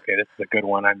I'm like, okay, this is a good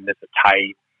one. I mean, this is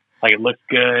tight. Like it looks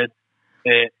good.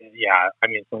 I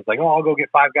mean, someone's like, oh, I'll go get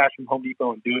 5 guys from Home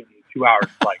Depot and do it in 2 hours.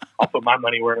 Like I'll put my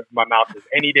money where my mouth is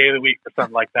any day of the week for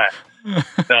something like that.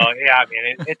 So yeah, I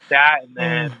mean, it's that, and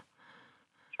then I'm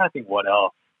trying to think what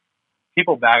else.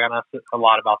 People bag on us a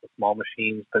lot about the small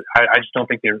machines, but I just don't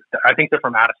think I think they're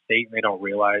from out of state and they don't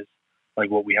realize like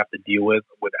what we have to deal with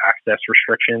access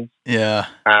restrictions. Yeah.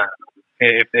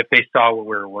 If they saw what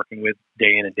we were working with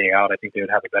day in and day out, I think they would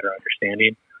have a better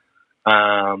understanding.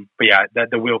 But yeah,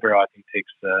 the wheelbarrow I think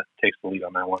takes the lead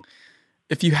on that one.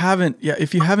 If you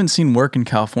haven't seen work in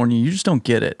California, you just don't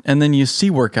get it. And then you see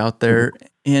work out there,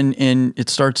 and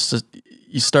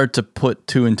you start to put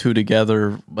 2 and 2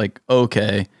 together. Like,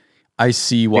 okay, I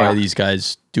see why these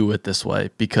guys do it this way,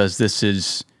 because this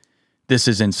is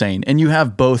insane. And you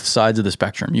have both sides of the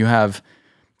spectrum. You have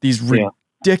these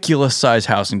ridiculous size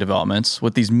housing developments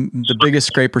with the biggest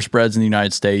scraper spreads in the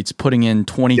United States, putting in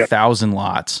 20,000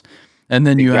 lots. And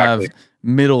then you have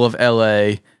middle of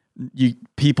LA,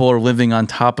 people are living on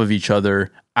top of each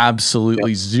other,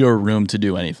 absolutely zero room to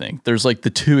do anything. There's like the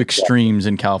 2 extremes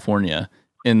in California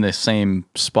in the same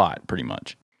spot, pretty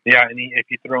much. Yeah, and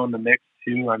if you throw in the mix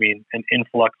too, I mean, an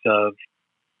influx of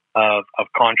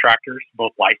contractors,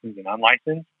 both licensed and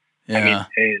unlicensed. I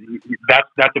mean,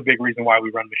 that's a big reason why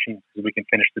we run machines, because we can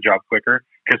finish the job quicker,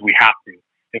 because we have to.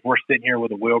 If we're sitting here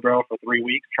with a wheelbarrow for 3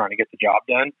 weeks trying to get the job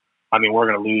done, I mean, we're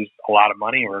going to lose a lot of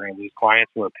money, and we're going to lose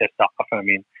clients who are pissed off. I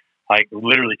mean, like,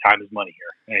 literally time is money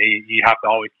here. You have to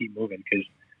always keep moving, because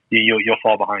you'll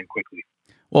fall behind quickly.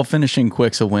 Well, finishing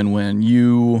quick's a win-win.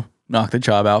 You knock the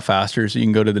job out faster so you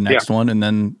can go to the next one, and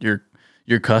then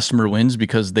your customer wins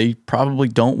because they probably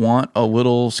don't want a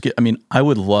little skid. I mean, I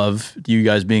would love you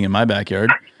guys being in my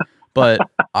backyard, but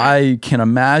I can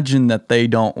imagine that they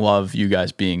don't love you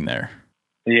guys being there.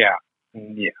 Yeah.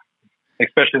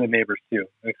 Especially the neighbors too.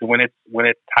 Like, so when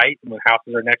it's tight and when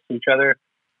houses are next to each other,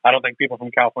 I don't think people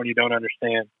from California don't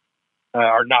understand,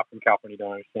 or not from California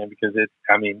don't understand, because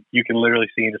you can literally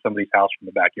see into somebody's house from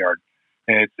the backyard,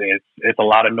 and it's a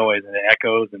lot of noise and it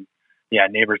echoes, and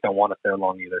neighbors don't want us there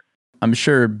long either. I'm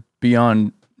sure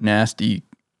beyond nasty,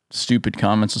 stupid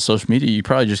comments on social media, you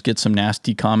probably just get some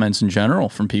nasty comments in general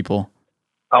from people.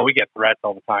 Oh, we get threats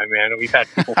all the time, man. We've had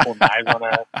people pull knives on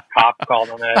us, cops called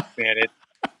on us, man.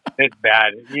 It's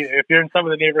bad. If you're in some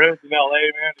of the neighborhoods in LA,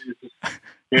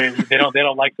 man, they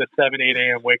don't like the 7, 8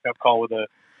 a.m. wake up call with a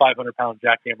 500-pound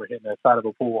jackhammer hitting the side of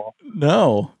a pool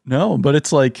wall. No, but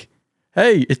it's like,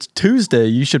 hey, it's Tuesday.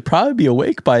 You should probably be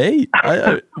awake by 8.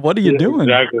 What are you doing?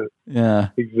 Exactly. Yeah.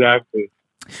 Exactly.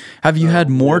 Have you had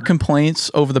more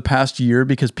complaints over the past year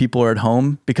because people are at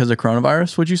home because of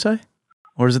coronavirus, would you say?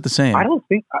 Or is it the same? I don't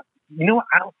think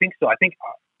so. I think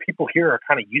people here are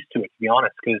kind of used to it, to be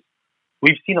honest, because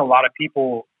we've seen a lot of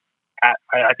people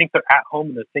I think they're at home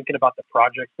and they're thinking about the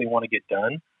projects they want to get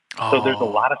done. So there's a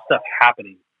lot of stuff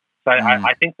happening. So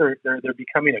I think they're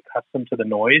becoming accustomed to the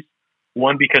noise.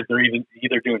 One, because they're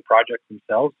either doing projects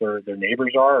themselves or their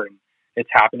neighbors are, and it's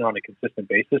happening on a consistent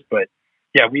basis. But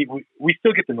yeah, we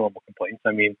still get the normal complaints.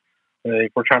 I mean,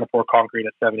 if we're trying to pour concrete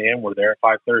at 7 a.m., we're there at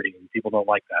 5:30, and people don't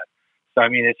like that. So I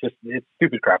mean, it's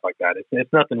stupid crap like that.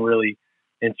 It's nothing really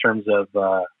in terms of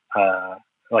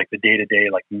like the day-to-day,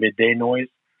 like midday noise.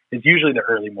 It's usually the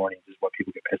early mornings is what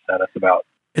people get pissed at us about.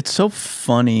 It's so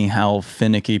funny how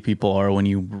finicky people are when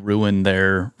you ruin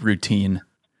their routine.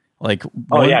 Like,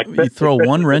 you throw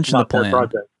one wrench in the plan.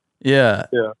 Yeah.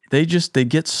 They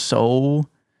get so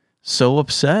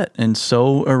upset and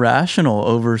so irrational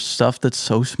over stuff that's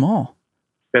so small.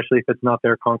 Especially if it's not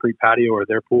their concrete patio or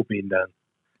their pool being done.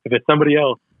 If it's somebody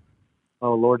else,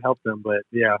 oh, Lord help them. But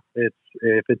yeah, if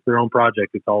it's their own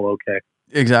project, it's all okay.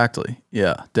 Exactly.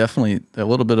 Yeah, definitely a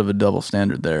little bit of a double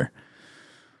standard there.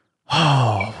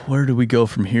 Oh, where do we go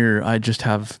from here? I just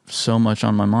have so much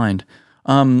on my mind.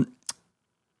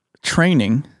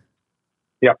 Training.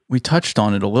 Yeah. We touched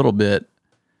on it a little bit.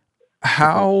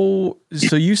 So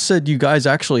you said you guys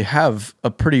actually have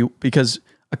because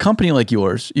a company like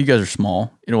yours, you guys are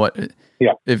small. You know what?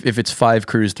 Yeah. If it's 5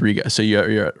 crews, 3 guys, so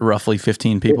you're roughly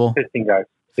 15 people? 15 guys.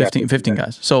 15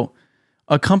 guys. So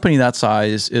a company that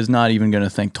size is not even going to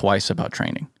think twice about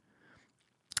training.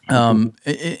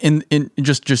 In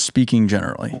just speaking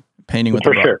generally, painting with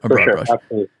a broad brush.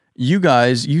 Absolutely. You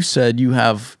guys, you said you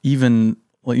have even,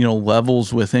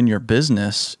 levels within your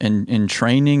business and in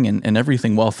training and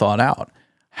everything well thought out.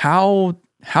 How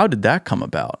did that come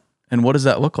about, and what does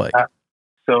that look like?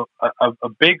 So a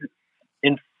big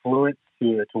influence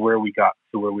to where we got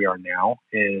to where we are now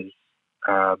is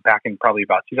back in probably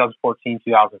about 2014,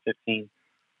 2015.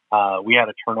 We had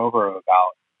a turnover of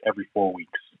about every 4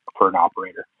 weeks for an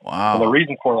operator. Wow. And the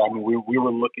reason for that, we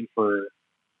were looking for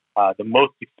the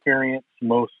most experienced,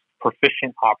 most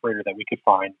proficient operator that we could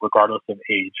find, regardless of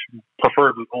age,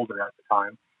 preferably older at the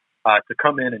time, to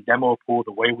come in and demo a pool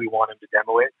the way we want him to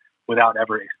demo it without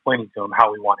ever explaining to him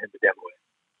how we want him to demo it.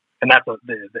 And that's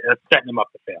setting him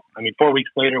up to fail. 4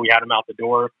 weeks later, we had him out the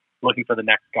door looking for the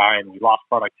next guy, and we lost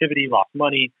productivity, lost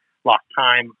money, lost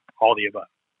time, all the above.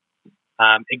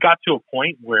 It got to a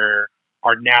point where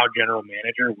our now general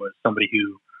manager was somebody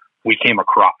who we came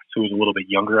across who was a little bit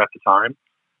younger at the time.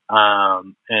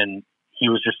 And he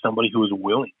was just somebody who was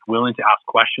willing to ask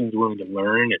questions, willing to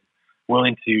learn, and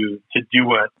willing to do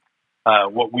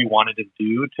what we wanted to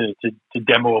do to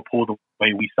demo a pool the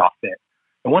way we saw fit.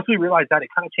 And once we realized that, it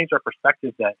kind of changed our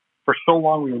perspective that for so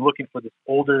long we were looking for this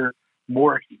older,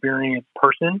 more experienced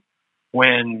person,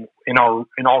 when in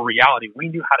all reality, we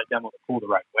knew how to demo the pool the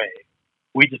right way.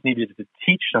 We just needed to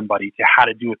teach somebody how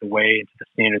to do it the way and to the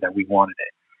standard that we wanted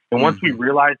it. And once we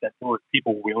realized that there were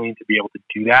people willing to be able to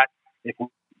do that, if we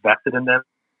invested in them,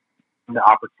 the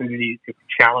opportunity to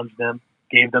challenge them,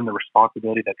 gave them the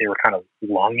responsibility that they were kind of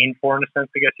longing for, in a sense,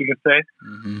 I guess you could say.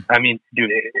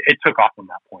 Dude, it took off from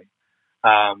that point.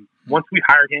 Once we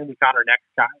hired him, we found our next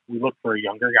guy. We looked for a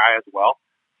younger guy as well.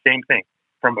 Same thing.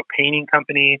 From a painting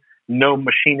company, no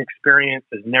machine experience,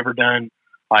 has never done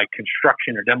like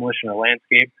construction or demolition or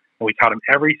landscape. And we taught him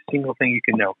every single thing you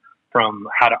can know, from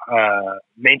how to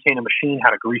maintain a machine, how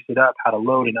to grease it up, how to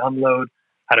load and unload,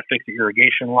 how to fix the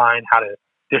irrigation line, how to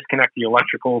disconnect the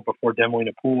electrical before demoing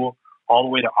a pool, all the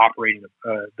way to operating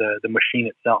the machine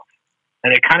itself.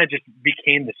 And it kind of just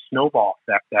became the snowball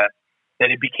effect that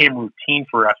it became routine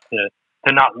for us to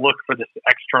not look for this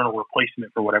external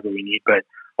replacement for whatever we need, but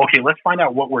okay, let's find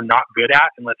out what we're not good at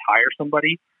and let's hire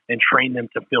somebody and train them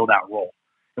to fill that role.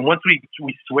 And once we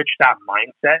switched that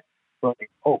mindset, we're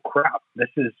like, oh crap, this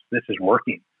is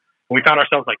working. And we found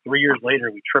ourselves like 3 years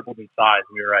later, we tripled in size.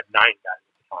 We were at 9 guys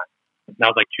at the time. And that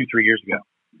was like 2-3 years ago.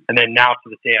 And then now to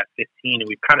this day at 15, and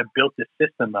we've kind of built this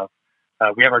system of,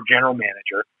 we have our general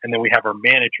manager, and then we have our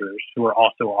managers who are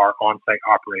also our on-site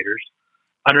operators.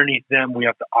 Underneath them, we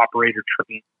have the operator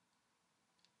training,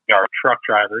 our truck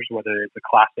drivers, whether it's a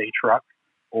Class A truck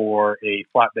or a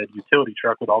flatbed utility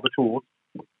truck with all the tools.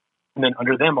 And then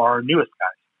under them are our newest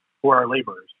guys, who are our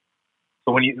laborers.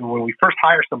 So when we first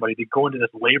hire somebody, they go into this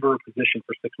laborer position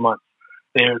for 6 months.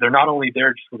 They're not only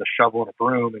there just with a shovel and a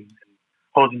broom and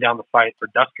hosing down the site for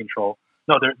dust control.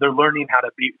 No, they're learning how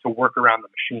to work around the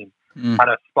machine, how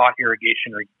to spot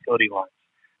irrigation or utility lines,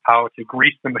 how to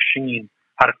grease the machine,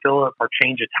 how to fill up or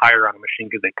change a tire on a machine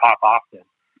because they pop often.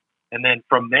 And then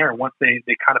from there, once they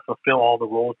kind of fulfill all the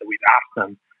roles that we've asked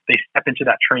them, they step into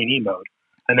that trainee mode.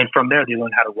 And then from there, they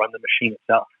learn how to run the machine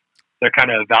itself. They're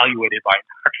kind of evaluated by an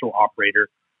actual operator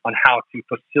on how to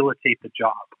facilitate the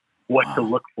job, what to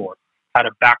look for, how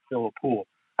to backfill a pool.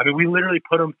 I mean, we literally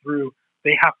put them through,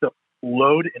 they have to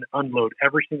load and unload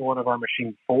every single one of our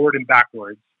machines forward and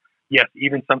backwards. Yes,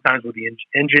 even sometimes with the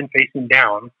engine facing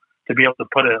down to be able to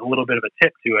put a little bit of a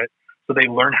tip to it. So they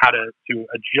learn how to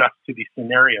adjust to these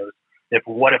scenarios if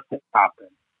this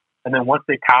happens. And then once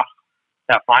they pass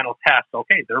that final test,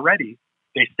 okay, they're ready.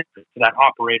 They sit to that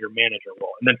operator manager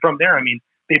role. And then from there, I mean,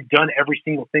 they've done every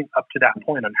single thing up to that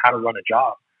point on how to run a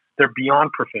job. They're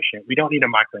beyond proficient. We don't need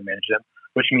to micromanage them,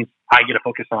 which means I get to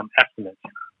focus on estimates,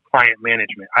 client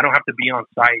management. I don't have to be on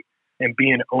site and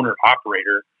be an owner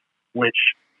operator, which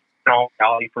in all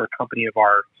reality for a company of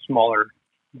our smaller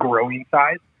growing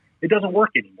size, it doesn't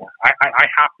work anymore. I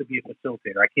have to be a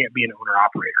facilitator. I can't be an owner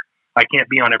operator. I can't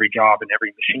be on every job and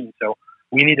every machine. So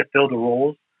we need to fill the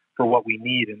roles for what we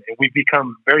need. And we've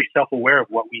become very self-aware of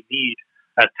what we need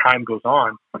as time goes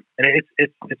on. And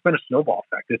it's been a snowball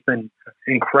effect. It's been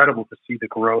incredible to see the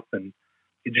growth, and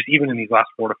just even in these last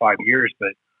 4 to 5 years,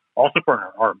 but also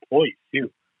for our employees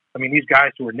too. I mean, these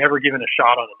guys who were never given a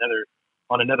shot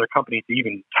on another company to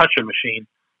even touch a machine,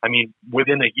 I mean,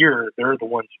 within a year, they're the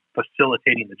ones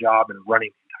facilitating the job and running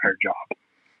the entire job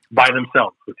by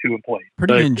themselves with 2 employees.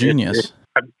 Pretty ingenious.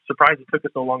 I'm surprised it took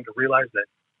us so long to realize that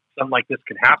something like this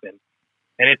can happen.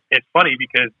 And it's funny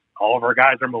because all of our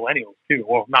guys are millennials too.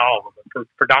 Well, not all of them, but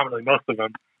predominantly most of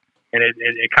them. And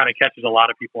it kind of catches a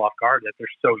lot of people off guard that they're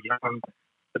so young,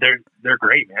 but they're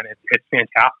great, man. It's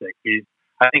fantastic.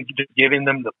 I think just giving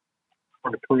them the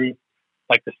to prove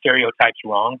like the stereotypes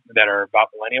wrong that are about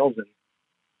millennials,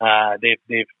 and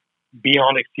they've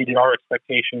beyond exceeded our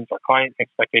expectations, our client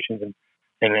expectations,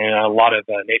 and a lot of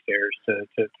naysayers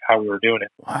to how we were doing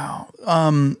it.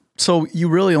 Wow. So you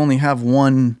really only have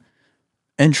one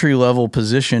entry-level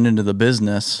position into the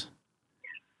business,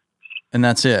 and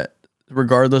that's it.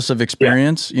 Regardless of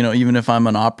experience, even if I'm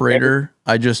an operator,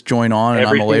 I just join on and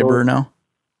I'm a laborer now?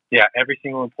 Yeah, every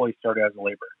single employee started as a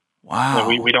laborer. Wow.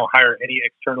 So we don't hire any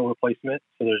external replacement,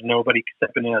 so there's nobody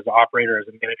stepping in as an operator, as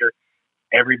a manager.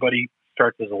 Everybody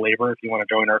starts as a laborer if you want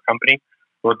to join our company,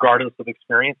 regardless of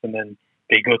experience, and then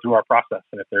they go through our process.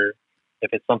 And if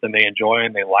it's something they enjoy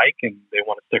and they like and they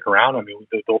want to stick around, I mean,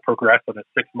 they'll progress in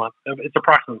it's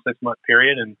approximately 6-month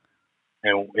period, and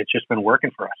it's just been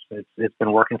working for us. It's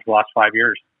been working for the last 5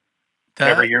 years.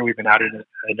 Every year we've been added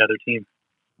another team.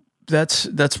 That's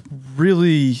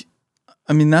really,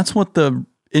 I mean, that's what the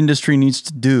industry needs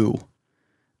to do.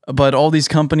 But all these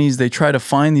companies, they try to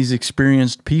find these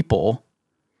experienced people,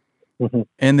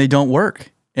 and they don't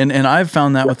work. And I've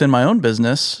found that within my own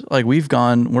business. Like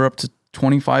we're up to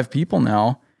 25 people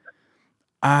now.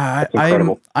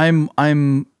 I'm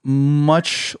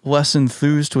much less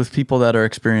enthused with people that are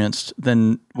experienced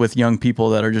than with young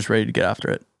people that are just ready to get after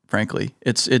it. Frankly,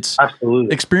 it's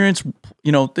absolutely experience.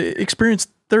 The experience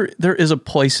there is a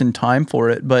place and time for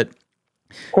it, but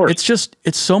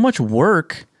it's so much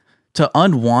work to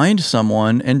unwind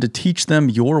someone and to teach them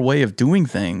your way of doing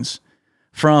things.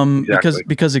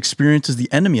 Because experience is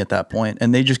the enemy at that point,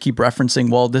 and they just keep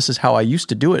referencing, well, this is how I used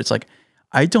to do it. It's like,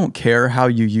 I don't care how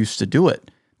you used to do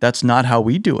it. That's not how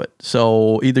we do it.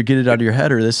 So either get it out of your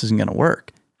head or this isn't going to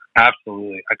work.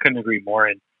 Absolutely. I couldn't agree more.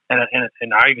 And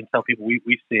I even tell people we've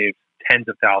saved tens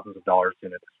of thousands of dollars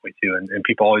doing it this way too. And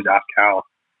people always ask how.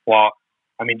 Well,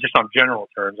 I mean, just on general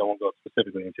terms, I won't go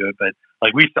specifically into it, but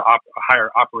like we used to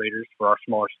hire operators for our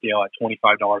smaller scale at $25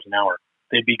 an hour.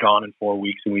 They'd be gone in 4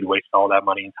 weeks, and we'd waste all that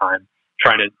money and time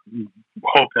trying to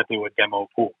hope that they would demo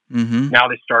a pool. Mm-hmm. Now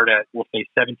they start at, we'll say,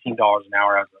 $17 an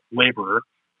hour as a laborer.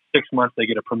 6 months, they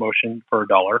get a promotion for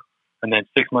 $1. And then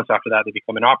 6 months after that, they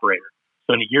become an operator.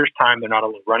 So in a year's time, they're not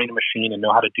only running a machine and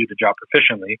know how to do the job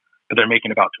proficiently, but they're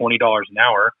making about $20 an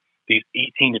hour, these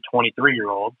 18 to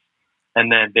 23-year-olds.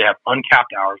 And then they have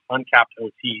uncapped hours, uncapped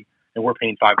OT, and we're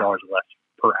paying $5 less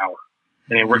per hour.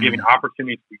 And then we're giving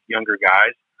opportunities to younger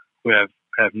guys who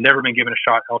have never been given a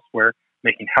shot elsewhere,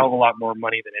 making hell of a lot more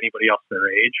money than anybody else their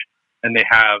age. And they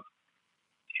have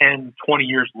 10, 20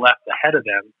 years left ahead of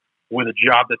them with a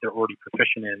job that they're already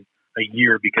proficient in a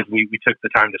year because we took the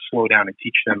time to slow down and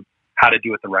teach them how to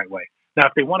do it the right way. Now,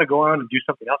 if they want to go on and do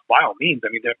something else, by all means, I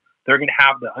mean, they're going to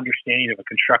have the understanding of a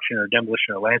construction or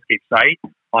demolition or landscape site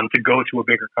to go to a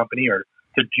bigger company or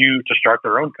to start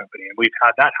their own company. And we've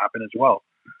had that happen as well.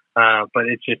 But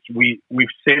it's just, we've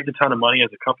saved a ton of money as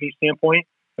a company standpoint,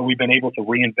 and we've been able to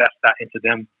reinvest that into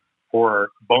them for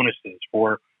bonuses,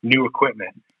 for new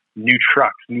equipment, new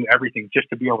trucks, new everything, just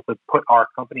to be able to put our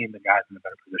company and the guys in a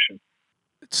better position.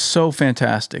 It's so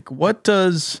fantastic. What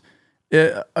does,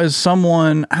 as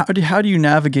someone, how do you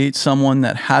navigate someone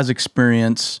that has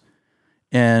experience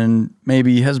and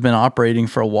maybe has been operating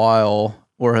for a while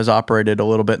or has operated a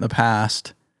little bit in the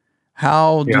past?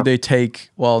 How do they take,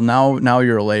 well, now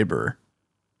you're a laborer.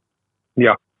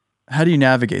 Yeah. How do you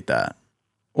navigate that?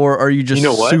 Or are you just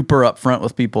super upfront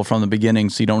with people from the beginning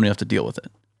so you don't have to deal with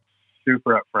it?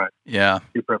 Super upfront. Yeah.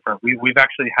 Super upfront. We've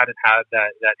actually hadn't had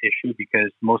that issue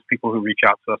because most people who reach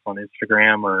out to us on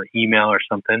Instagram or email or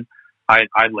something,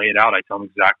 I lay it out. I tell them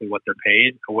exactly what they're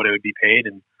paid, or what it would be paid,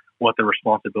 and what the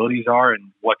responsibilities are,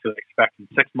 and what to expect in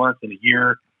 6 months, in a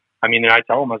year. I mean, and I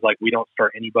tell them, I was like, we don't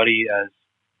start anybody as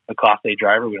a Class A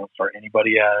driver. We don't start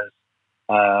anybody as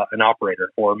an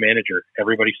operator or a manager.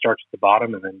 Everybody starts at the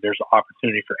bottom, and then there's an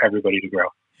opportunity for everybody to grow.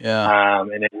 Yeah.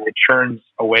 And it churns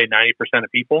away 90%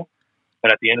 of people.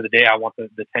 But at the end of the day, I want the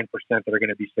 10% that are going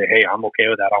to be say, hey, I'm okay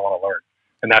with that. I want to learn.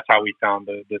 And that's how we found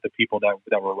the people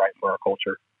that were right for our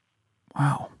culture.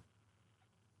 Wow.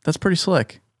 That's pretty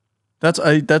slick. That's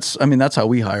how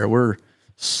we hire. We're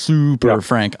super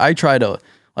frank. I try to,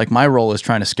 like, my role is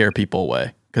trying to scare people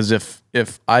away. Because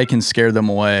if I can scare them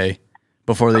away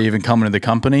before they even come into the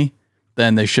company,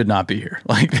 then they should not be here.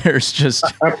 Like, there's just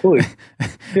absolutely.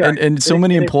 Yeah. and so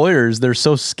many employers, they're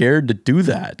so scared to do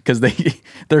that because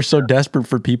they're so desperate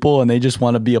for people and they just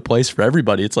want to be a place for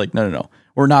everybody. It's like, no.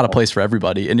 We're not a place for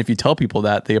everybody. And if you tell people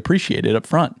that, they appreciate it up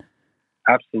front.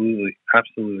 Absolutely.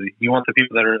 You want the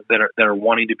people that are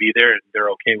wanting to be there, and they're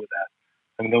okay with that.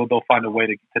 I mean, they'll find a way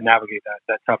to navigate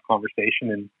that tough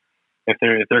conversation. And if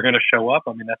they're going to show up,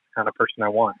 I mean, that's the kind of person I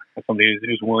want. That's somebody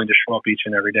who's willing to show up each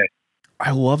and every day. I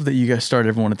love that you guys start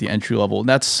everyone at the entry level.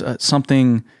 That's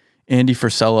something Andy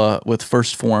Frisella with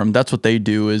First Form, that's what they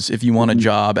do is if you want a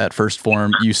job at First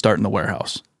Form, you start in the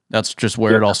warehouse. That's just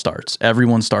where it all starts.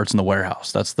 Everyone starts in the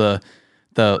warehouse. That's the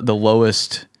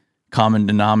lowest common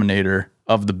denominator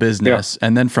of the business. Yeah.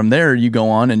 And then from there, you go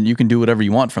on and you can do whatever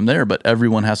you want from there, but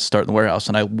everyone has to start in the warehouse.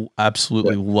 And I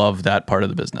absolutely love that part of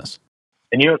the business.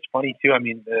 And it's funny too. I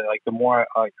mean, the more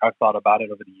I've thought about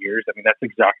it over the years, I mean, that's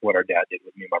exactly what our dad did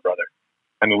with me and my brother.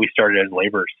 I mean, we started as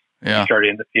laborers. Yeah. We started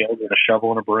in the field with a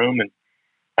shovel and a broom. And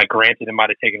granted, it might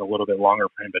have taken a little bit longer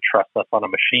for him to trust us on a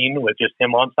machine with just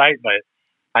him on site. But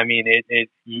I mean,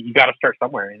 you got to start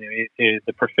somewhere. And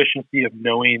the proficiency of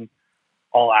knowing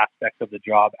all aspects of the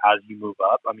job as you move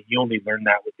up. I mean, you only learn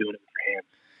that with doing it with your hands.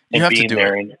 You have to do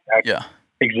it. Yeah.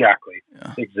 Exactly.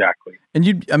 Yeah. Exactly. And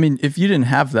if you didn't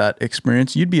have that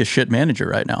experience, you'd be a shit manager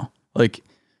right now. Like,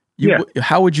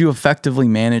 how would you effectively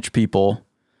manage people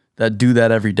that do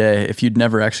that every day if you'd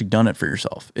never actually done it for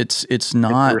yourself? It's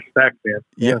not respect, man.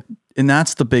 Yeah. And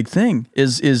that's the big thing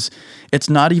is it's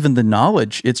not even the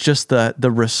knowledge. It's just the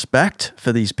respect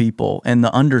for these people and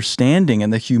the understanding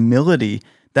and the humility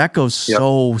that goes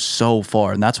so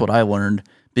far. And that's what I learned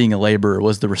being a laborer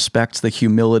was the respect, the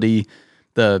humility,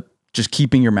 the just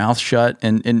keeping your mouth shut.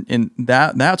 And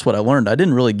that's what I learned. I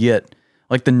didn't really get,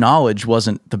 like, the knowledge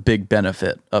wasn't the big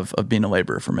benefit of being a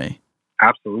laborer for me.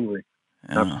 Absolutely.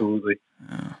 Yeah. Absolutely.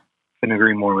 Yeah. Couldn't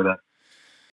agree more with that.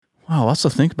 Wow. Lots to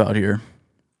think about here.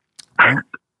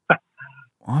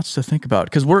 Lots to think about.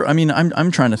 Cause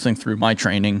I'm trying to think through my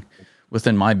training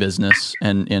within my business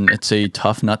and it's a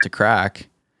tough nut to crack.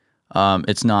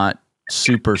 It's not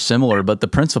super similar, but the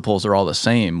principles are all the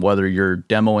same, whether you're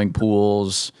demoing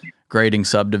pools, grading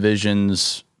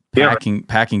subdivisions,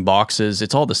 packing boxes.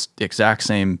 It's all the exact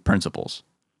same principles.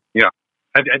 Yeah.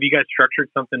 Have you guys structured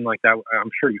something like that?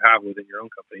 I'm sure you have within your own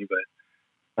company, but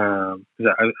I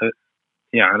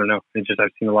don't know. It's just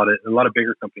I've seen a lot of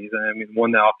bigger companies. I mean,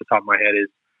 one that off the top of my head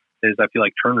is I feel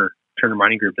like Turner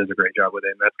Mining Group does a great job with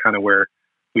it, and that's kind of where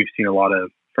we've seen a lot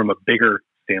of, from a bigger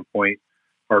standpoint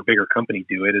or a bigger company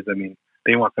do it. Is, I mean,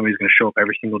 they want somebody who's going to show up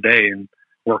every single day and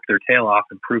work their tail off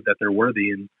and prove that they're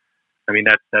worthy. And I mean,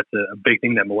 that's a big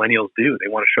thing that millennials do. They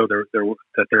want to show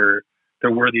that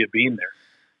they're worthy of being there.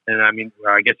 And I mean,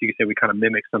 I guess you could say we kind of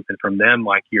mimic something from them,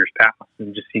 like years past,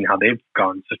 and just seeing how they've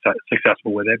gone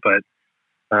successful with it. But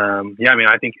I mean,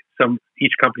 I think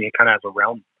each company kind of has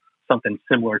around something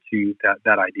similar to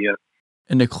that idea.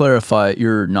 And to clarify,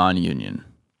 you're non-union.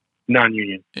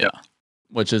 Non-union. Yeah.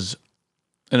 Which is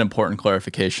an important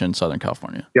clarification in Southern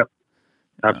California. Yep.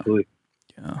 Absolutely.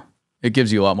 Yeah. It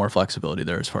gives you a lot more flexibility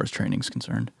there as far as training is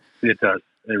concerned. It does.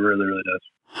 It really, really does.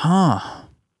 Huh.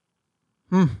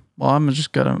 Well, we're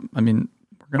going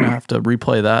to have to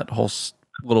replay that whole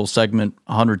little segment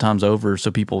 100 times over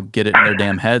so people get it in their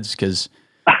damn heads, because,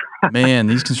 man,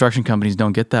 these construction companies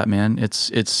don't get that, man.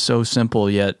 It's so simple,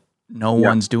 yet no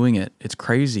one's doing it. It's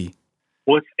crazy.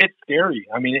 Well, it's scary.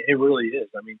 I mean, it really is.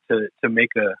 I mean, to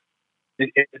make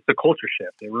it's a culture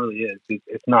shift. It really is.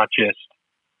 It's not just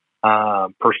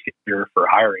procedure for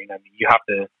hiring. I mean, you have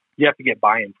to get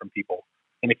buy-in from people.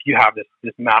 And if you have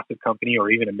this massive company or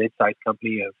even a mid-sized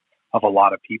company of a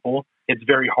lot of people, it's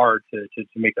very hard to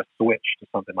make a switch to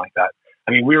something like that.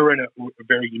 I mean, we were in a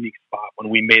very unique spot when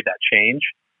we made that change.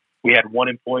 We had one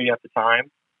employee at the time,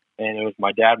 and it was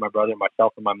my dad, my brother,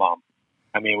 myself, and my mom.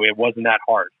 I mean, it wasn't that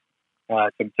hard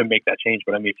to make that change.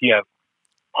 But I mean, if you have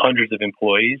hundreds of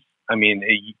employees, I mean,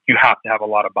 you have to have a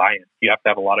lot of buy-in. You have to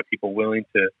have a lot of people willing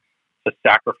to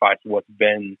sacrifice what's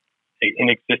been in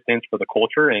existence for the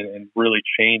culture and really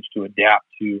change to adapt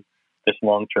to this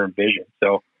long-term vision.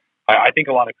 So I think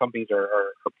a lot of companies are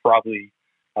probably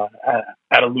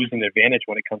at a losing advantage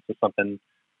when it comes to something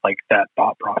like that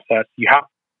thought process. You have to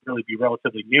really be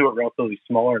relatively new or relatively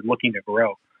smaller and looking to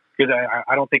grow, because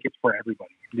I don't think it's for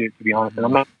everybody, to be honest. And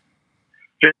I'm not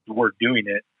just we're doing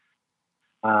it.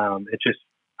 It's just,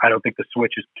 I don't think the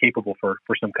switch is capable for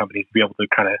some companies to be able to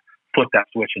kind of flip that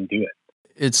switch and do it.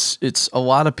 It's a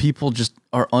lot of people just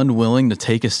are unwilling to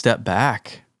take a step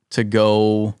back to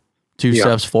go two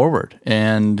steps forward.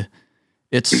 And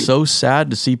it's so sad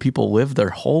to see people live their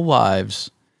whole lives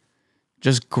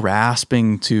just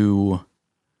grasping to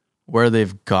where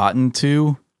they've gotten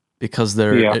to, because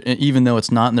they're, even though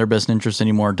it's not in their best interest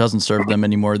anymore, it doesn't serve them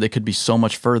anymore, they could be so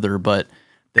much further, but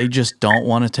they just don't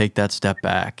want to take that step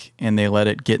back, and they let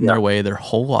it get in their way their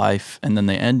whole life. And then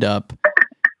they end up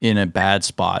in a bad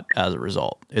spot as a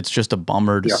result. It's just a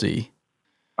bummer to see.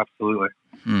 Absolutely.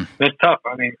 It's tough.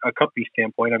 I mean, a company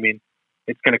standpoint, I mean,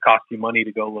 it's going to cost you money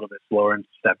to go a little bit slower and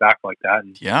step back like that.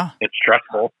 And it's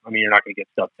stressful. I mean, you're not going to get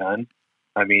stuff done.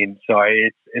 I mean, so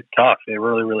it's tough. It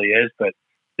really, really is. But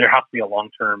there has to be a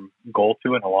long-term goal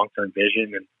to it, a long-term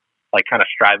vision, and like kind of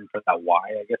striving for that why,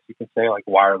 I guess you can say. Like,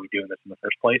 why are we doing this in the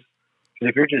first place?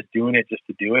 Because if you're just doing it just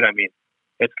to do it, I mean,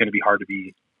 it's going to be hard to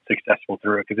be successful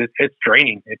through it, because it's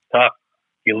draining. It's tough.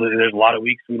 There's a lot of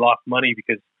weeks we lost money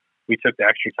because we took the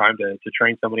extra time to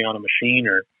train somebody on a machine,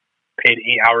 or paid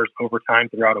 8 hours overtime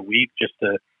throughout a week just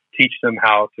to teach them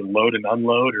how to load and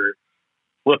unload, or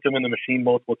flip them in the machine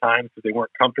multiple times because they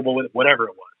weren't comfortable with it, whatever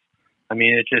it was. I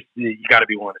mean, it's just, you got to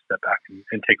be willing to step back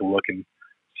and take a look and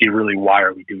see really why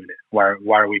are we doing it? Why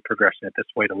are we progressing it this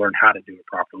way to learn how to do it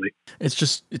properly?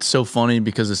 It's so funny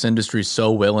because this industry is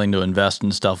so willing to invest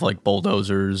in stuff like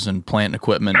bulldozers and plant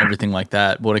equipment, everything like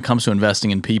that. But when it comes to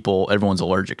investing in people, everyone's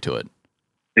allergic to it.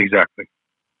 Exactly.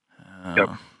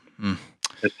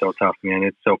 It's so tough, man.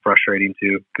 It's so frustrating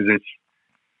too, because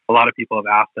a lot of people have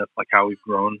asked us like how we've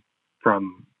grown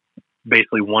from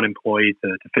basically one employee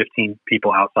to 15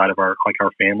 people outside of our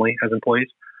family as employees.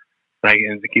 Like,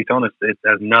 and they keep telling us it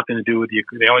has nothing to do with you.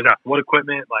 They always ask what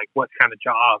equipment, like what kind of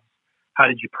jobs, how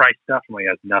did you price stuff? I'm like, it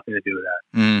has nothing to do with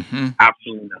that. Mm-hmm.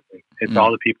 Absolutely nothing. It's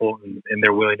all the people and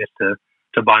their willingness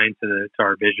to buy into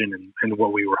our vision and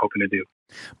what we were hoping to do.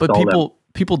 But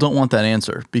people don't want that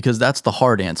answer, because that's the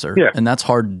hard answer, and that's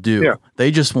hard to do. Yeah. They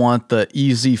just want the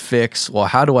easy fix. Well,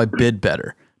 how do I bid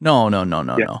better? No.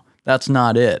 That's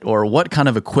not it. Or what kind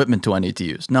of equipment do I need to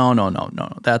use? No.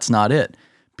 That's not it.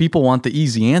 People want the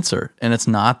easy answer, and it's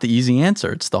not the easy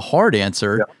answer. It's the hard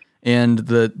answer, and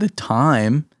the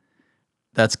time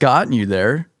that's gotten you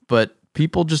there. But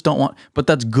people just don't want. But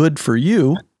that's good for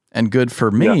you and good for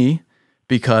me,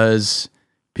 because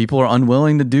people are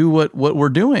unwilling to do what we're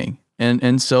doing.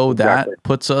 And so Exactly. that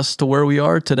puts us to where we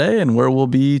are today and where we'll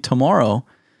be tomorrow.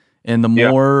 And the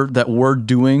more that we're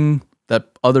doing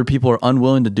that other people are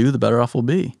unwilling to do, the better off we'll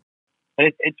be.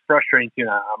 And it's frustrating too.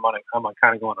 I'm kind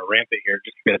of going on a rampant here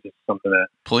just because it's something that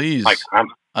Please. like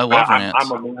I love rants.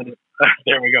 I'm a millennial.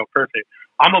 There we go. Perfect.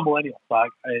 I'm a millennial. So I,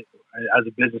 as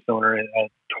a business owner at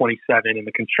 27 in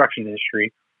the construction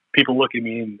industry, people look at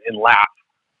me and laugh.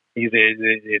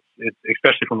 It's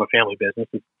especially from a family business.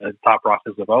 It's a thought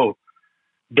process of, oh,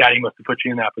 Daddy must have put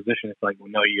you in that position. It's like, well,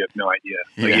 no, you have no idea.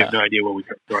 Like, you have no idea what we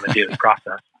go through on a daily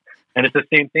process. And it's the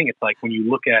same thing. It's like when you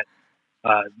look at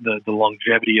the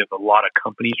longevity of a lot of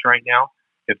companies right now,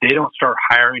 if they don't start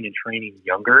hiring and training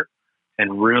younger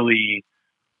and really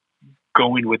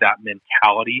going with that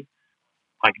mentality,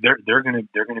 like they're gonna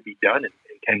be done in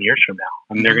 10 years from now.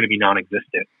 I mean, they're gonna be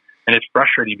non-existent. And it's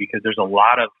frustrating because there's a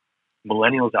lot of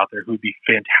millennials out there who'd be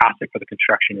fantastic for the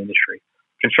construction industry.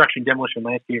 Construction, demolition,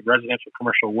 landscape, residential,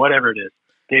 commercial, whatever it is,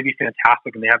 they'd be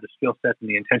fantastic and they have the skill sets and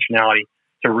the intentionality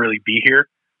to really be here,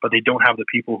 but they don't have the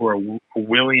people who are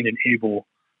willing and able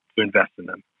to invest in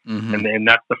them. Mm-hmm. And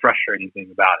that's the frustrating thing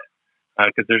about it.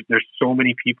 Because there's so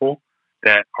many people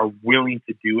that are willing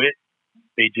to do it.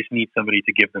 They just need somebody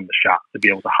to give them the shot, to be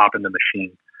able to hop in the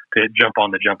machine, to jump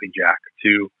on the jumping jack,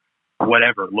 to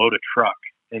whatever, load a truck.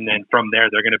 And then from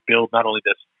there, they're going to build not only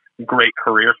this great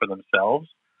career for themselves,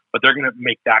 but they're going to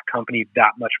make that company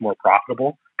that much more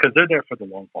profitable because they're there for the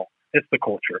long haul. It's the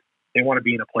culture. They want to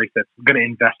be in a place that's going to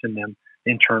invest in them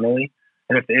internally.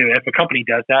 And if a company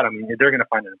does that, I mean, they're going to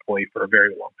find an employee for a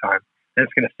very long time. And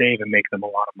it's going to save and make them a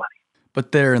lot of money.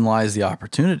 But therein lies the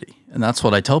opportunity. And that's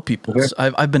what I tell people.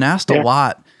 I've been asked a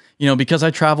lot, because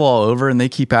I travel all over and they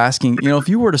keep asking, if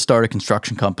you were to start a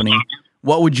construction company,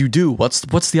 what would you do?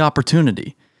 What's the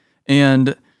opportunity?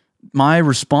 And my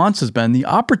response has been the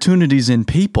opportunity's in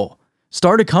people.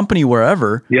 Start a company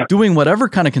wherever, doing whatever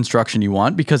kind of construction you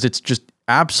want, because it's just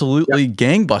absolutely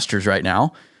gangbusters right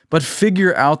now. But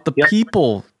figure out the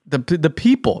people, the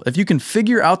people. If you can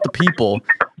figure out the people,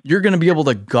 you're going to be able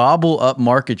to gobble up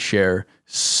market share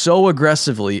so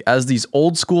aggressively as these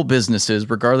old school businesses,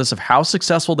 regardless of how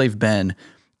successful they've been,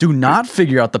 do not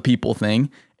figure out the people thing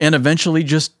and eventually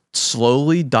just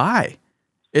slowly die.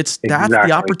 That's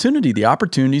the opportunity. The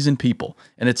opportunity's in people.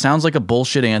 And it sounds like a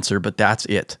bullshit answer, but that's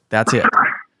it. That's it.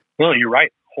 No, you're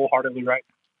right. Wholeheartedly right.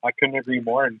 I couldn't agree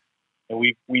more. And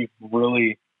we've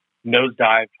really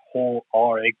nosedived all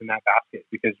our eggs in that basket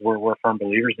because we're firm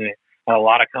believers in it. And a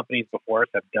lot of companies before us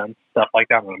have done stuff like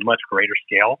that on a much greater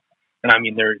scale. And I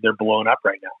mean, they're blown up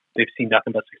right now. They've seen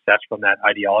nothing but success from that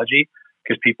ideology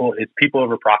because it's people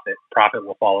over profit. Profit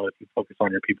will follow if you focus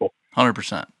on your people.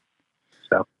 100%.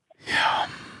 So, yeah,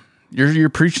 you're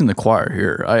preaching the choir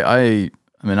here. I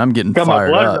mean, I'm getting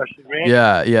fired up. Rushing, man.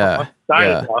 Yeah.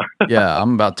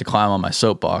 I'm about to climb on my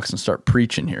soapbox and start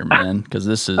preaching here, man, because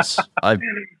this is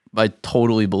I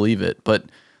totally believe it. But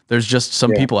there's just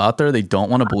some people out there, they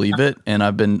don't want to believe it, and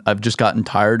I've just gotten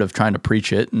tired of trying to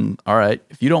preach it. And all right,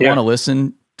 if you don't want to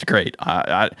listen, it's great.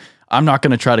 I'm not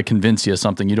going to try to convince you of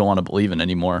something you don't want to believe in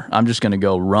anymore. I'm just going to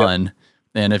go run,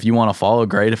 and if you want to follow,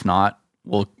 great. If not,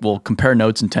 we'll compare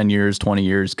notes in 10 years, 20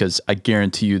 years, because I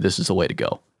guarantee you this is the way to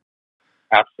go.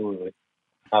 Absolutely.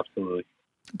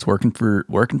 It's working for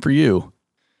you.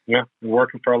 Yeah,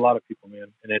 working for a lot of people, man,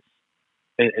 and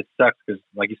it sucks because,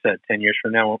 like you said, 10 years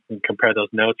from now, we'll compare those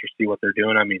notes or see what they're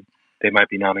doing. I mean, they might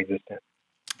be non-existent.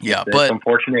 Yeah, it's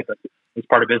unfortunate, but it's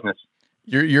part of business.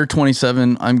 You're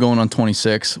 27. I'm going on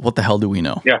 26. What the hell do we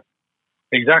know? Yeah,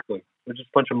 exactly. We're just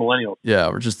a bunch of millennials. Yeah,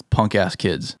 we're just punk ass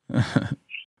kids.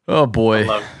 Oh boy.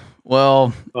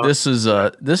 Well, this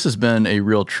has been a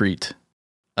real treat.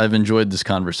 I've enjoyed this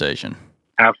conversation.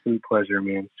 Absolute pleasure,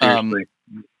 man. Seriously.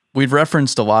 We've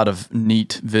referenced a lot of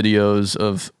neat videos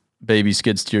of baby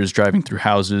skid steers driving through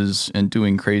houses and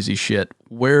doing crazy shit.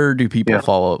 Where do people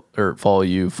follow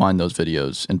you, find those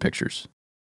videos and pictures?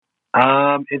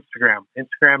 Instagram and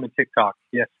TikTok.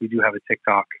 Yes, we do have a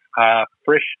TikTok.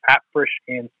 Frisch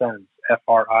and Sons.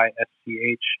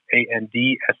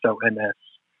 FRISCHANDSONS.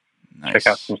 Nice. Check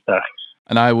out some stuff.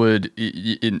 And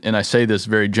and I say this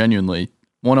very genuinely,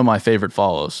 one of my favorite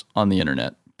follows on the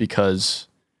internet, because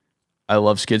I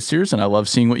love skid steers and I love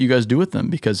seeing what you guys do with them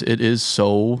because it is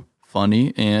so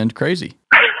funny and crazy.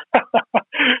 I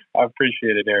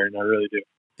appreciate it, Aaron. I really do.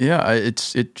 Yeah,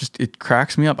 it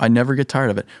cracks me up. I never get tired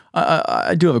of it.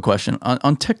 I do have a question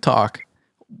on TikTok.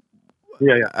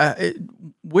 Yeah.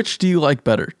 Which do you like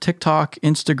better, TikTok,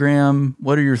 Instagram?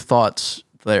 What are your thoughts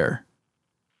there?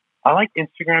 I like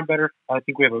Instagram better. I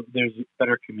think there's a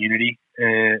better community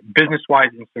business wise,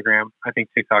 Instagram. I think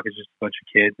TikTok is just a bunch of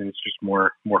kids and it's just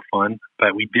more fun.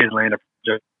 But we did land a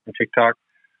project on TikTok.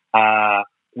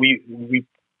 We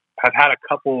have had a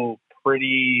couple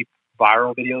pretty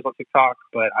viral videos on TikTok,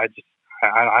 but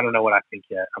I don't know what I think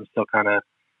yet. I'm still kind of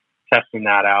testing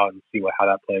that out and see how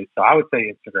that plays. So I would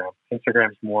say Instagram.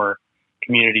 Instagram's more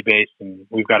community based, and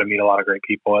we've got to meet a lot of great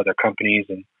people at their companies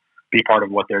and be part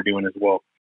of what they're doing as well.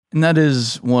 And that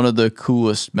is one of the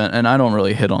coolest, and I don't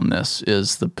really hit on this,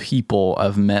 is the people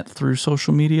I've met through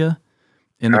social media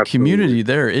in the Absolutely. community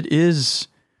there. It is,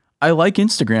 I like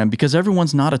Instagram because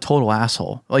everyone's not a total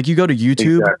asshole. Like you go to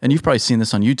YouTube, Exactly. and you've probably seen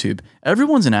this on YouTube.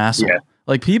 Everyone's an asshole. Yeah.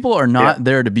 Like people are not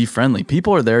there to be friendly.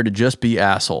 People are there to just be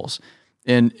assholes.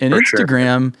 And in For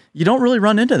Instagram, you don't really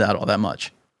run into that all that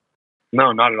much.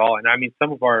 No, not at all. And I mean,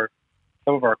 some of our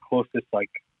closest, like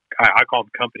I call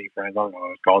them company friends. I don't know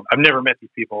what it's called. I've never met these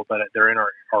people, but they're in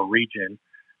our region,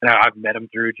 and I've met them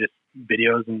through just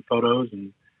videos and photos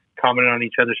and commenting on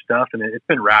each other's stuff. And it's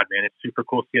been rad, man. It's super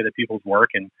cool to see other people's work,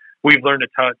 and we've learned a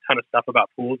ton of stuff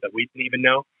about pools that we didn't even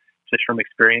know just from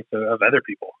experience of other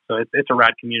people. So it's a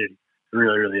rad community. It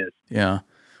really, really is. Yeah.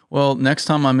 Well, next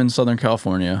time I'm in Southern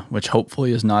California, which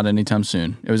hopefully is not anytime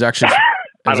soon. It was actually,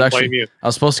 I don't blame you. I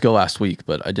was supposed to go last week,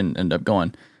 but I didn't end up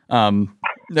going.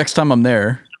 Next time I'm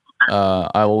there,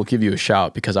 I will give you a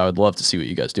shout because I would love to see what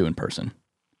you guys do in person.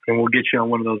 And we'll get you on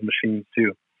one of those machines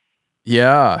too.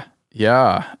 Yeah.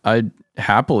 I'd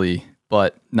happily,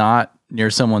 but not near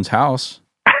someone's house.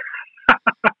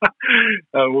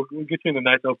 We'll get you in a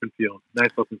nice open field.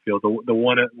 The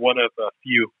one of a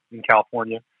few in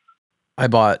California. I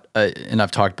bought, and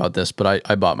I've talked about this, but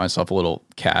I bought myself a little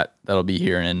cat that'll be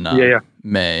here in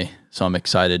May. So I'm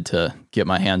excited to get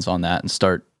my hands on that and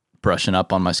start brushing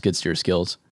up on my skid steer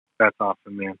skills. That's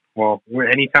awesome, man. Well,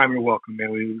 anytime you're welcome,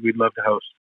 man. We'd love to host.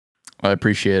 I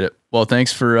appreciate it. Well,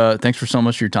 thanks for so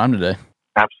much for your time today.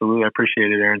 Absolutely. I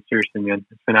appreciate it, Aaron. Seriously, man.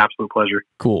 It's been an absolute pleasure.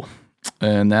 Cool.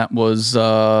 And that was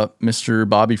Mr.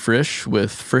 Bobby Frisch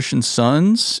with Frisch &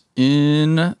 Sons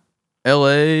in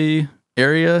LA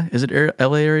area. Is it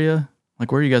LA area?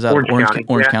 Like where are you guys at? Orange County.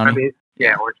 Orange County. I mean,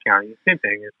 Orange County. Same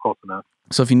thing. It's close enough.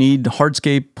 So if you need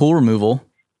hardscape pool removal,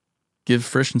 give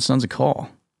Frisch & Sons a call.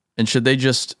 And should they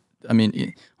just, I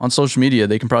mean, on social media,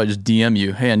 they can probably just DM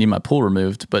you, hey, I need my pool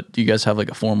removed. But do you guys have like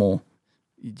a formal,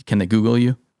 can they Google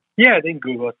you? Yeah, they can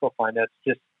Google us. They'll find us.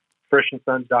 Just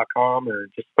FrischandSons.com or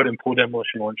just put in pool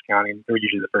demolition Orange County. They're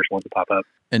usually the first ones to pop up.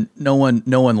 And no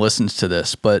one listens to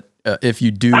this, but if you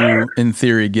do, in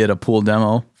theory, get a pool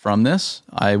demo from this,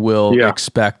 I will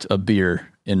expect a beer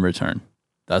in return.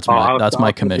 That's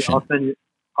my commission.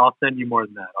 I'll send you more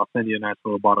than that. I'll send you a nice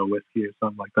little bottle of whiskey or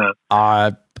something like that.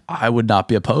 I would not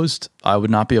be opposed.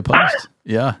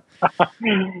 Yeah. All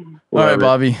right,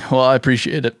 Bobby. Well, I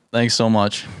appreciate it. Thanks so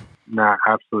much. Nah,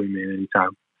 absolutely, man.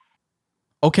 Anytime.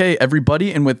 Okay,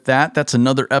 everybody. And with that, that's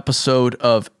another episode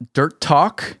of Dirt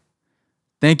Talk.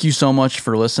 Thank you so much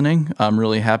for listening. I'm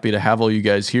really happy to have all you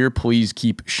guys here. Please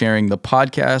keep sharing the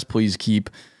podcast. Please keep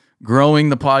growing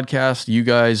the podcast. You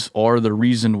guys are the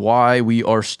reason why we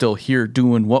are still here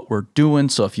doing what we're doing.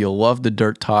 So if you love the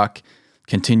Dirt Talk,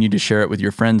 continue to share it with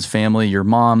your friends, family, your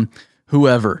mom,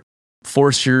 whoever.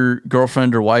 Force your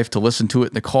girlfriend or wife to listen to it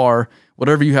in the car.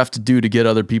 Whatever you have to do to get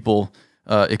other people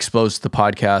exposed to the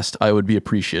podcast, I would be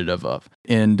appreciative of.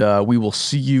 And we will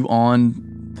see you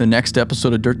on the next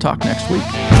episode of Dirt Talk next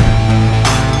week.